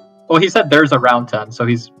 Well, he said there's around 10, so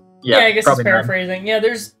he's... Yeah, I guess he's probably 9. paraphrasing. Yeah,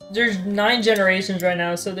 there's 9 generations right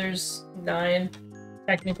now, so there's 9,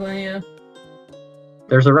 technically, yeah.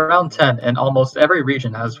 There's around 10, and almost every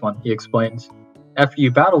region has one, he explained. After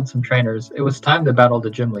you battled some trainers, it was time to battle the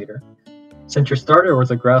gym leader. Since your starter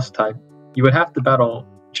was a grass type, you would have to battle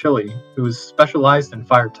Chili, who is specialized in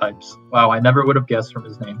fire types. Wow, I never would have guessed from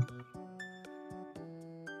his name.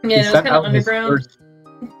 Yeah, it was kind of underground.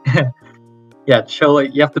 Yeah,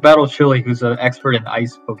 Chili. You have to battle Chili, who's an expert in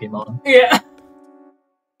ice Pokemon. Yeah.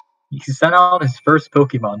 He sent out his first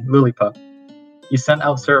Pokemon, Lillipup. You sent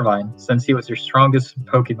out Servine, since he was your strongest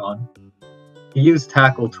Pokemon. He used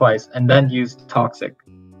Tackle twice, and then used Toxic.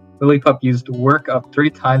 Lillipup used Work Up 3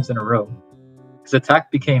 times in a row. His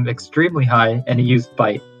attack became extremely high, and he used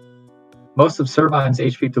Bite. Most of Servine's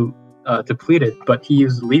HP depleted, but he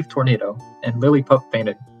used Leaf Tornado, and Lillipup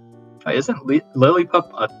fainted. Isn't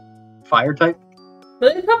Lillipup a fire type?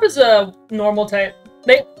 Lillipup is a normal type.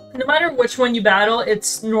 No matter which one you battle,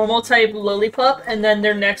 it's normal type Lillipup, and then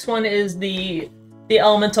their next one is the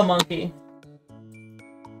Elemental Monkey.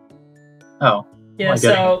 Oh. Yeah,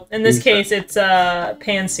 so in this case it's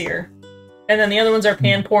Pansear. And then the other ones are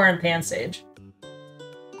Panpour and Pansage.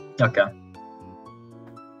 Okay.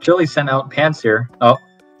 Chili sent out Pansear. Oh,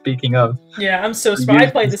 speaking of. Yeah, I'm so smart.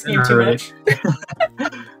 I played this game too much.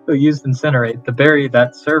 Who used Incinerate. The berry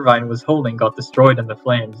that Servine was holding got destroyed in the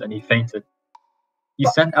flames, and he fainted.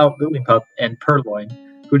 You sent out Lillipup and Purloin,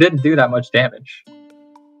 who didn't do that much damage.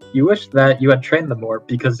 You wished that you had trained them more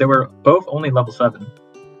because they were both only level 7.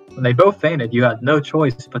 When they both fainted, you had no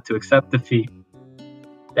choice but to accept defeat.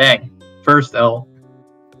 Dang, first L.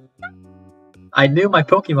 I knew my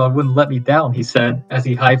Pokemon wouldn't let me down, he said, as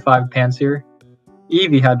he high-fived Pansear.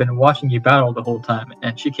 Eevee had been watching you battle the whole time,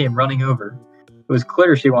 and she came running over. It was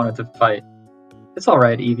clear she wanted to fight. It's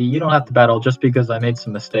alright, Eevee, you don't have to battle just because I made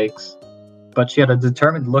some mistakes. But she had a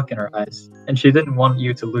determined look in her eyes, and she didn't want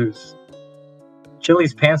you to lose.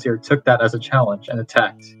 Chili's Pansear took that as a challenge and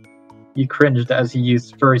attacked. He cringed as he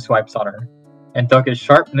used furry swipes on her, and dug his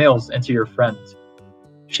sharp nails into your friend.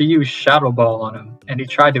 She used Shadow Ball on him, and he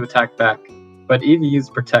tried to attack back, but Eevee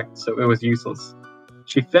used Protect, so it was useless.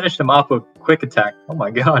 She finished him off with Quick Attack. Oh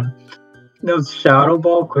my god. No Shadow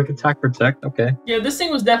Ball, Quick Attack, Protect, okay. Yeah, this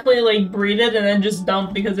thing was definitely like breeded and then just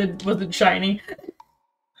dumped because it wasn't shiny.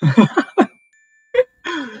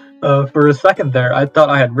 For a second there, I thought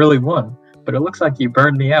I had really won, but it looks like you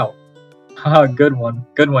burned me out. Haha, good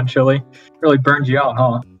one, Chili. Really burned you out,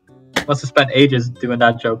 huh? Must have spent ages doing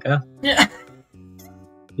that joke, huh? Yeah.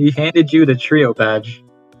 He handed you the trio badge,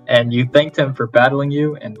 and you thanked him for battling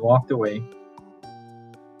you and walked away.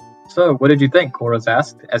 So, what did you think? Colress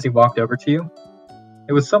asked as he walked over to you.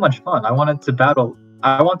 It was so much fun. I want to battle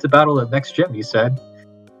the next gym, you said.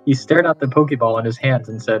 He stared at the Pokeball in his hands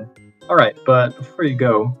and said, Alright, but before you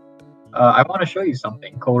go, I want to show you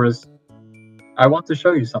something, Colress. I want to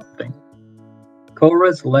show you something.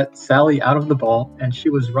 Colress let Sally out of the ball, and she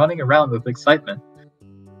was running around with excitement.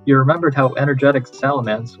 You remembered how energetic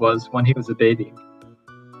Salamence was when he was a baby.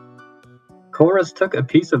 Colress took a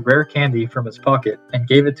piece of rare candy from his pocket and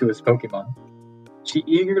gave it to his Pokemon. She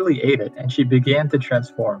eagerly ate it, and she began to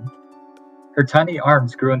transform. Her tiny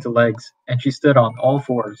arms grew into legs, and she stood on all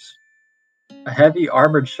fours. A heavy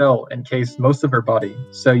armored shell encased most of her body,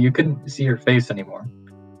 so you couldn't see her face anymore.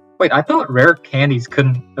 Wait, I thought rare candies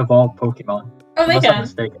couldn't evolve Pokemon. Oh, they can. I'm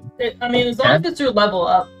mistaken. I mean, as long as it's your level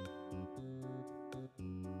up.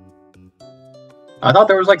 I thought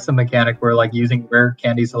there was like some mechanic where like using rare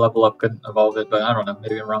candies to level up couldn't evolve it, but I don't know,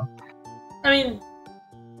 maybe I'm wrong. I mean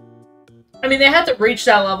they have to reach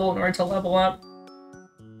that level in order to level up.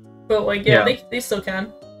 But like, yeah. They still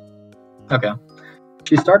can. Okay.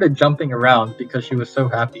 She started jumping around because she was so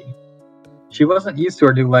happy. She wasn't used to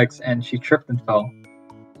her new legs and she tripped and fell.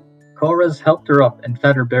 Colress helped her up and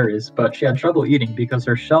fed her berries, but she had trouble eating because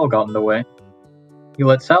her shell got in the way. He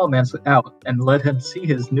let Salamence out and let him see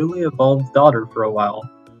his newly evolved daughter for a while,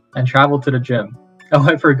 and traveled to the gym. Oh,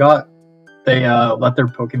 I forgot they let their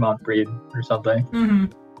Pokemon breed or something. Mm-hmm.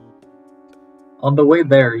 On the way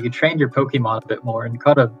there, you trained your Pokemon a bit more and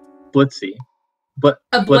caught a Blitzy.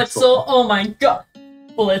 A Blitzel? Oh my god.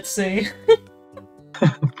 Blitzy.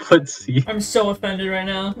 Blitzy. I'm so offended right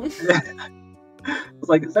now. I was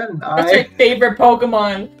like, is that an I? That's my favorite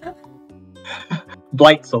Pokemon.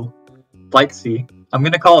 Blightzel. Blightsea. I'm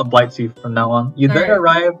gonna call it Blightsea from now on. You then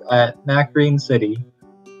arrived at Nacrene City.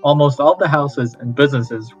 Almost all the houses and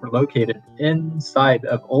businesses were located inside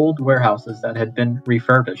of old warehouses that had been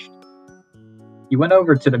refurbished. You went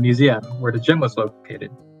over to the museum where the gym was located.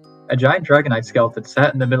 A giant Dragonite skeleton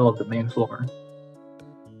sat in the middle of the main floor.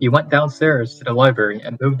 You went downstairs to the library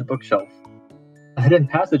and moved the bookshelf. A hidden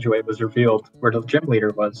passageway was revealed where the gym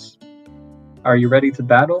leader was. Are you ready to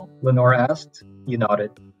battle? Lenora asked. You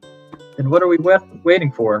nodded. Then what are we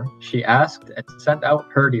waiting for? She asked and sent out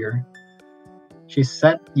Herdier. You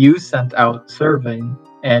sent out Servine,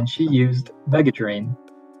 and she used Mega Drain.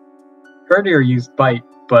 Herdier used Bite,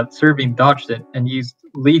 but Servine dodged it and used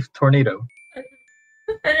Leaf Tornado. I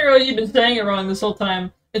didn't realize you've been saying it wrong this whole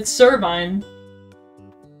time. It's Servine.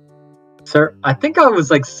 I think I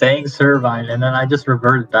was like saying Servine, and then I just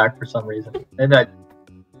reverted back for some reason. And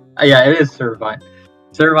yeah, it is Servine.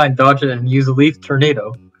 Servine dodged it and used Leaf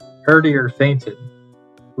Tornado. Herdier fainted.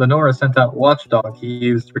 Lenora sent out Watchdog. He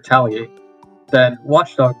used Retaliate. Then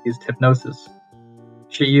Watchdog used Hypnosis.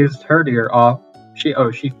 She used Herdier off. She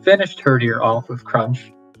finished Herdier off with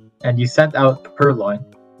Crunch, and you sent out Purloin.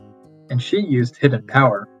 And she used Hidden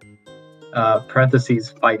Power.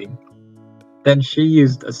 Parentheses Fighting. Then she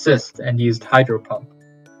used Assist and used Hydro Pump.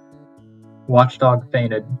 Watchdog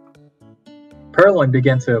fainted. Purloin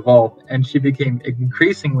began to evolve, and she became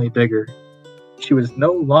increasingly bigger. She was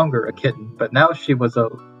no longer a kitten, but now she was a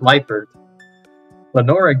Lightbird.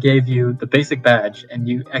 Lenora gave you the basic badge, and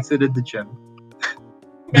you exited the gym.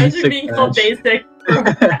 Imagine being called basic.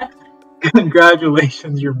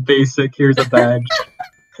 Congratulations, you're basic. Here's a badge.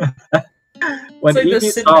 When Evie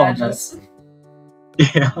saw that,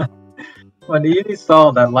 when Evie saw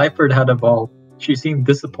that Lightbird had evolved, she seemed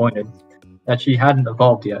disappointed that she hadn't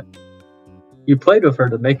evolved yet. You played with her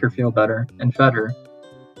to make her feel better and fed her.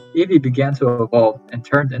 Evie began to evolve and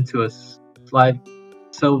turned into a Sylveon.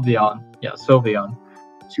 Yeah, Sylveon.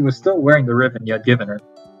 She was still wearing the ribbon you had given her.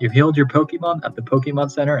 You healed your Pokemon at the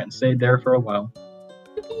Pokemon Center and stayed there for a while.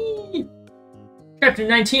 Chapter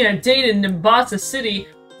 19, I dated in Nimbasa City.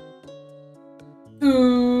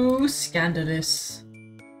 Ooh, scandalous.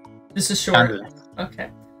 This is short. Scandalous.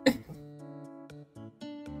 Okay.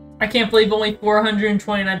 I can't believe only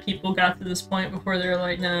 429 people got to this point before they were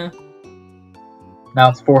like, nah. Now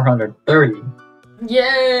it's 430.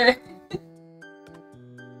 Yeah!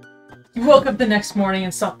 You woke up the next morning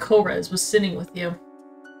and saw Colress was sitting with you.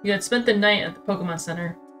 You had spent the night at the Pokemon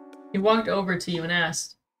Center. He walked over to you and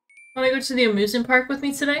asked, "Want to go to the amusement park with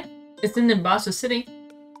me today? It's in Nimbasa City."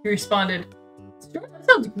 You responded, "Sure, that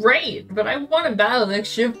sounds great, but I want to battle next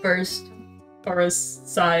shift first." Colress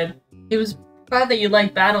sighed. He was glad that you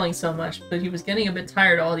liked battling so much, but he was getting a bit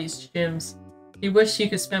tired of all these gyms. He wished he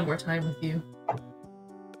could spend more time with you.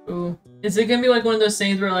 Ooh. Is it gonna be like one of those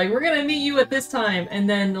things where like, we're gonna meet you at this time, and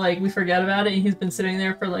then like we forget about it and he's been sitting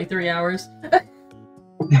there for like 3 hours?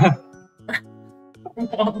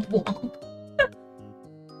 Womp womp.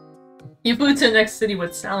 You flew to the next city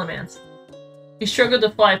with Salamence. He struggled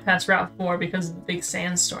to fly past Route 4 because of the big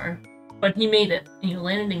sandstorm, but he made it, and you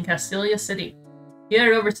landed in Castelia City. You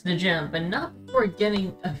headed over to the gym, but not before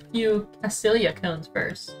getting a few Castelia cones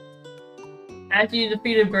first. After you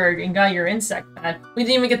defeated Berg and got your insect pad, we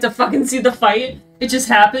didn't even get to fucking see the fight. It just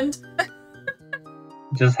happened.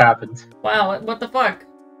 It just happened. Wow, what the fuck?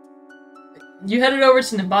 You headed over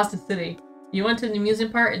to Nimbasa City. You went to the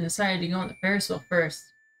amusement park and decided to go on the Ferris wheel first.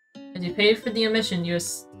 As you paid for the admission, you had a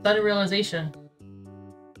sudden realization.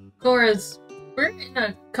 Colress, we're in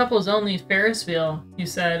a couples-only Ferris wheel, you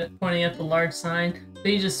said, pointing at the large sign, but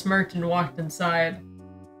you just smirked and walked inside.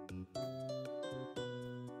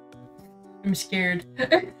 I'm scared.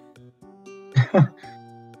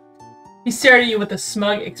 He stared at you with a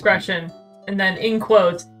smug expression, and then, in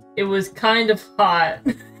quotes, "It was kind of hot."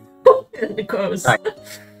 In quotes.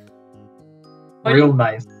 Nice. Real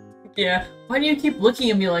nice. Yeah. Why do you keep looking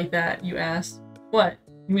at me like that? You asked. What?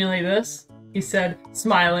 You mean like this? He said,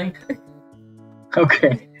 smiling.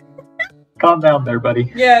 Okay. Calm down there,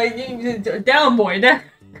 buddy. Yeah, down, boy. Down.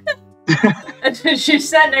 As she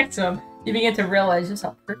sat next to him, you began to realize just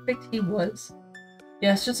how perfect he was.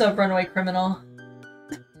 Yeah, it's just a runaway criminal.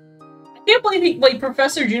 I can't believe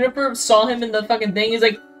Professor Juniper saw him in the fucking thing. He's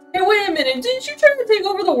like, hey, wait a minute, didn't you try to take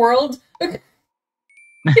over the world? Get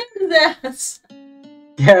his ass.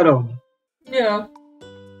 Get him. Yeah.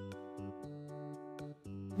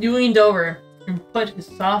 You leaned over and put his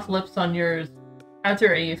soft lips on yours.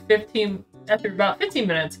 After about 15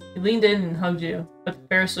 minutes, he leaned in and hugged you, but the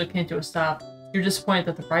Ferris wheel came to a stop. You're disappointed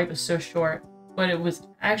that the ride was so short, but it was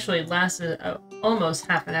actually lasted almost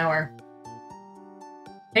half an hour.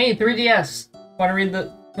 Hey, 3DS,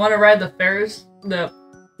 wanna ride the Ferris? The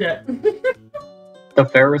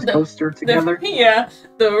Ferris coaster together?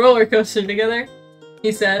 The roller coaster together,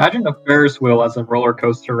 he said. Imagine a Ferris wheel as a roller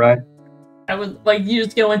coaster ride. I would, you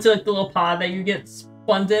just go into, the little pod that you get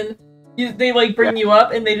spun in. They, bring you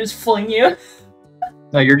up and they just fling you.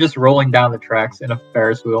 No, you're just rolling down the tracks in a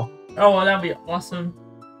Ferris wheel. Oh, well, that'd be awesome.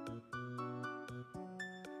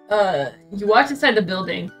 You walked inside the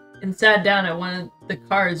building and sat down at one of the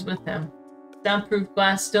cars with him. Soundproof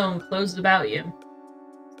glass stone closed about you.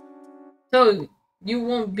 So, you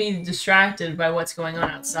won't be distracted by what's going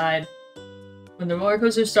on outside. When the roller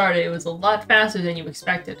coaster started, it was a lot faster than you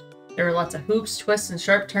expected. There were lots of hoops, twists, and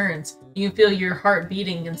sharp turns. You can feel your heart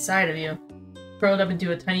beating inside of you. Curled up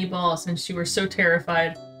into a tiny ball since you were so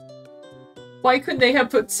terrified. Why couldn't they have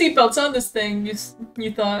put seatbelts on this thing,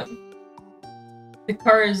 you thought? The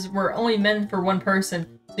cars were only meant for one person,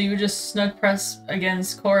 so you would just snug press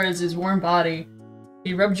against Colress's warm body.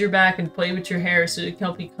 He rubbed your back and played with your hair so it could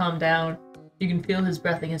help you calm down. You can feel his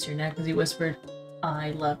breath against your neck as he whispered,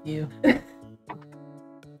 I love you.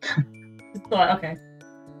 Okay.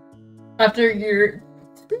 After your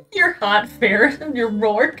hot fare, your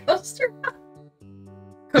roller coaster,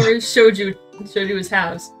 Colress showed you his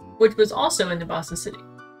house, which was also in Boston City.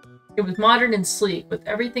 It was modern and sleek, with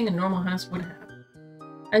everything a normal house would have.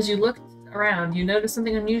 As you looked around, you noticed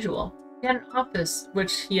something unusual. He had an office,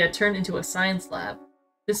 which he had turned into a science lab.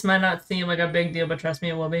 This might not seem like a big deal, but trust me,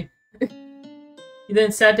 it will be. You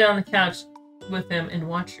then sat down on the couch with him and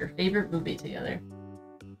watched your favorite movie together.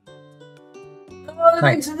 Oh,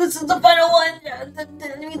 nice. This is the final one!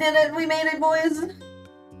 We did it! We made it, boys!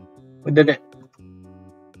 We did it.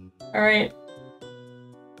 Alright.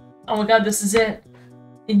 Oh my god, this is it.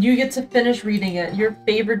 And you get to finish reading it. Your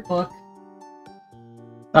favorite book.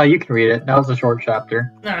 Oh, you can read it. That was a short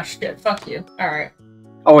chapter. Ah, shit. Fuck you. Alright.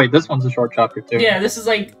 Oh, wait, this one's a short chapter, too. Yeah, this is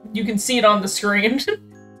you can see it on the screen.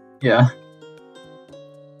 Yeah.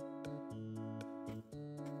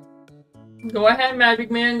 Go ahead,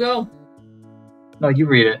 Magic Man, go. No, you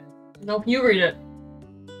read it. Nope, you read it.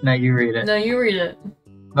 No, you read it. No, you read it.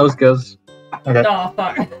 Nose goes. Okay. Oh,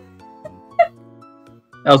 fuck.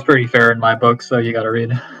 That was pretty fair in my book, so you gotta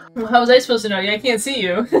read. Well, how was I supposed to know? Yeah, I can't see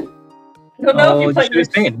you. I don't know if you played your...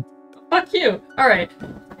 Fuck you. Alright.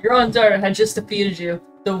 Your Aunt Dara had just defeated you,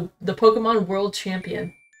 the Pokemon World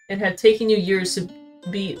Champion. It had taken you years to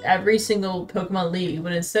beat every single Pokemon League,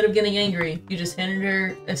 but instead of getting angry, you just handed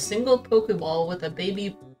her a single Pokeball with a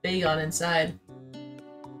baby Bagon inside.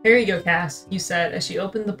 Here you go, Cass, you said as she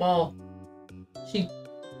opened the ball. She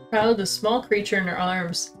crowded the small creature in her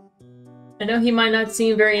arms. I know he might not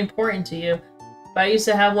seem very important to you, but I used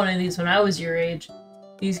to have one of these when I was your age.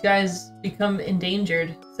 These guys become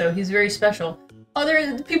endangered, so he's very special.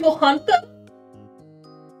 Oh, people hunt them?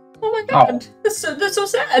 Oh my god, that's so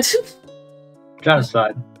sad.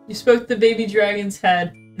 Genocide. You spoke the baby dragon's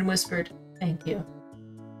head and whispered, thank you.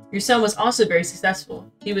 Your son was also very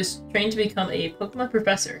successful. He was trained to become a Pokemon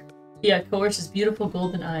professor. He had Colress's beautiful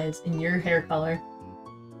golden eyes and your hair color.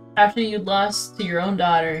 After you lost to your own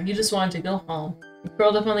daughter, you just wanted to go home. You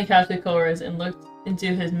curled up on the couch with Colress and looked into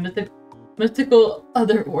his mythical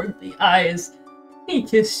otherworldly eyes. He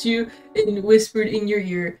kissed you and whispered in your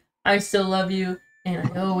ear, I still love you,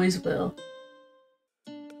 and I always will.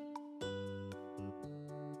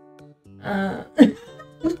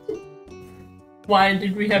 Why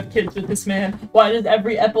did we have kids with this man? Why does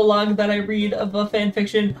every epilogue that I read of a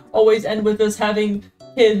fanfiction always end with us having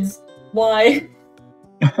kids? Why?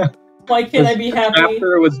 Why can't I be happy?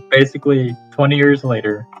 Chapter was basically 20 years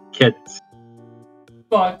later. Kids.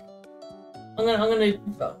 Fuck. I'm gonna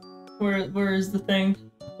vote. Where is the thing?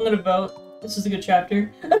 I'm gonna vote. This is a good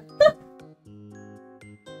chapter.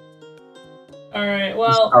 Alright,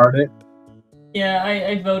 well... Start it. Yeah,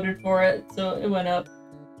 I voted for it, so it went up.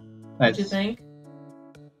 Nice. What'd you think?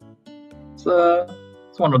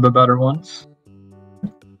 It's one of the better ones.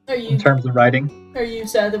 In terms of writing. Are you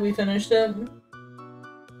sad that we finished it?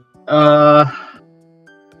 No.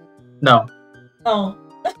 Oh.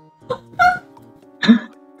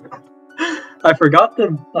 I forgot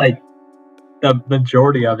to, the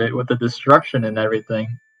majority of it with the destruction and everything.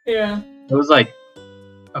 Yeah. It was like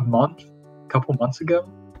a couple months ago.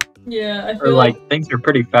 Yeah, I Or feel like things are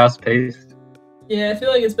pretty fast paced. Yeah, I feel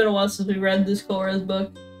like it's been a while since we read this Colress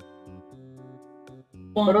book.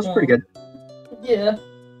 But it was pretty good. Yeah.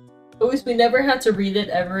 At least we never had to read it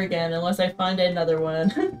ever again unless I find another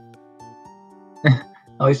one.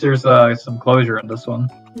 At least there's some closure in this one.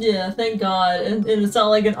 Yeah, thank God. And it's not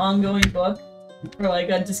like an ongoing book. Or like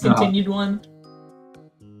a discontinued one.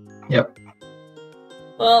 Yep.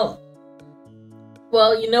 Well,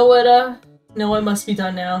 you know what must be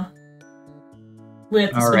done now? We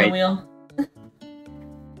have to spin the wheel.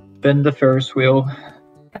 Spin the Ferris wheel.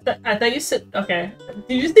 I thought you said... Okay.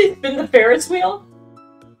 Did you say spin the Ferris wheel?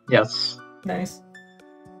 Yes. Nice.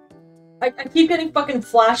 I keep getting fucking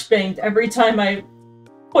flashbanged every time I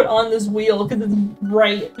put on this wheel because it's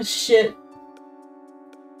bright as shit.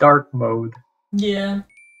 Dark mode. Yeah.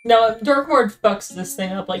 No, dark mode fucks this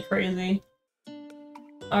thing up like crazy.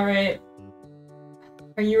 Alright.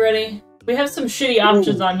 Are you ready? We have some shitty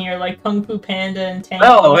options on here, like Kung Fu Panda and Tango.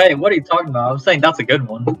 Oh, hey, what are you talking about? I'm saying that's a good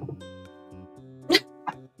one.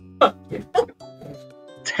 Fuck you.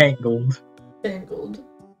 Tangled. Tangled.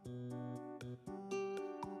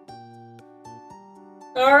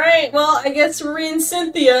 Alright, well, I guess we're reading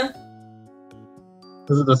Cynthia.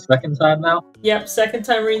 This is the second time now? Yep, second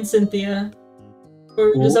time reading Cynthia.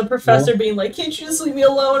 Or just a professor being like, can't you just leave me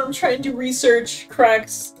alone? I'm trying to do research.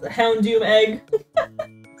 Cracks Houndoom egg.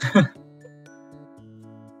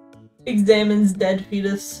 Examines dead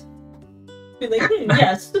fetus. Be like,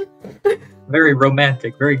 yes. Very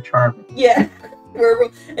romantic, very charming. Yeah.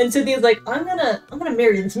 And Cynthia's like, I'm gonna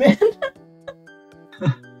marry this man.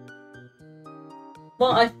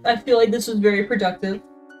 Well, I feel like this was very productive.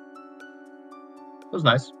 It was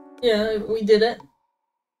nice. Yeah, we did it.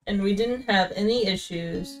 And we didn't have any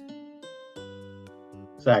issues.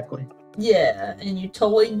 Exactly. Yeah, and you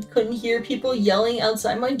totally couldn't hear people yelling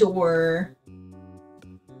outside my door.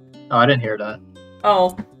 Oh, I didn't hear that.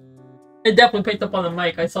 Oh. It definitely picked up on the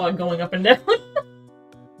mic. I saw it going up and down.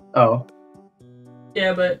 Oh.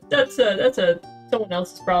 Yeah, but that's someone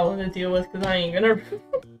else's problem to deal with, because I ain't gonna...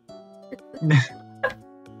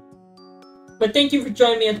 But thank you for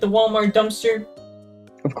joining me at the Walmart dumpster.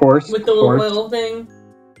 Of course. With the little oil thing.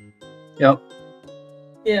 Yep.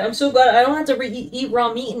 Yeah, I'm so glad I don't have to eat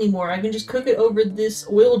raw meat anymore. I can just cook it over this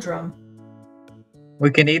oil drum.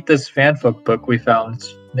 We can eat this fanfic book we found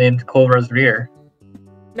named Colress Rear.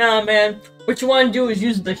 Nah, man. What you want to do is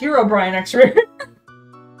use the Herobrine X-ray.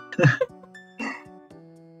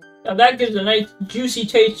 Now that gives a nice juicy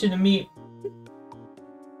taste to the meat.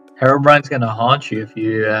 Herobrine's gonna haunt you if you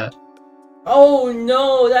do that. Oh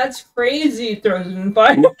no, that's crazy. Throws it in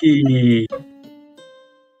fire. Spooky.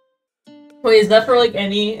 Wait, is that for like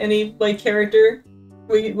any like character?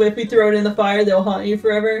 If we throw it in the fire, they'll haunt you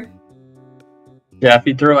forever? Yeah, if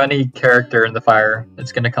you throw any character in the fire,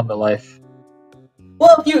 it's gonna come to life.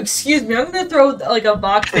 Well, if you excuse me, I'm gonna throw like a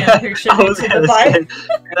Vox fan fiction into the fire.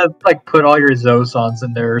 You're gonna like put all your Zosons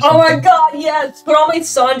in there or something. Oh my god, yes! Put all my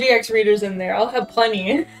Sanji X readers in there. I'll have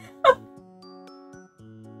plenty.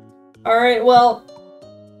 Alright, well,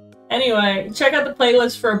 anyway, check out the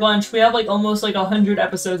playlist for a bunch. We have like almost like 100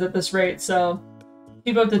 episodes at this rate, so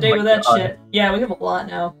keep up to date with that shit. Yeah, we have a lot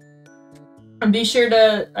now. And be sure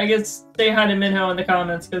to, I guess, say hi to Minho in the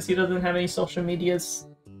comments, because he doesn't have any social medias.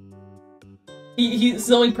 His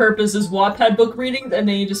only purpose is Wattpad book readings, and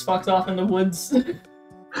then he just fucks off in the woods.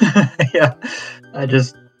 Yeah, I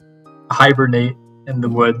just hibernate in the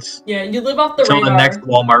woods. Yeah, you live off the radar. Until the next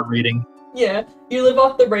Walmart reading. Yeah, you live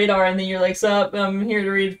off the radar, and then you're like, sup, I'm here to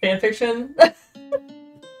read fanfiction.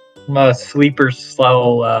 I'm a sleeper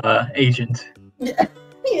slow agent. Yeah,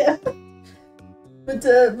 yeah. But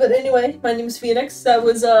anyway, my name is Phoenix. That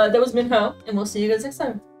was Minho, and we'll see you guys next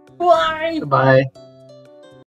time. Bye! Goodbye.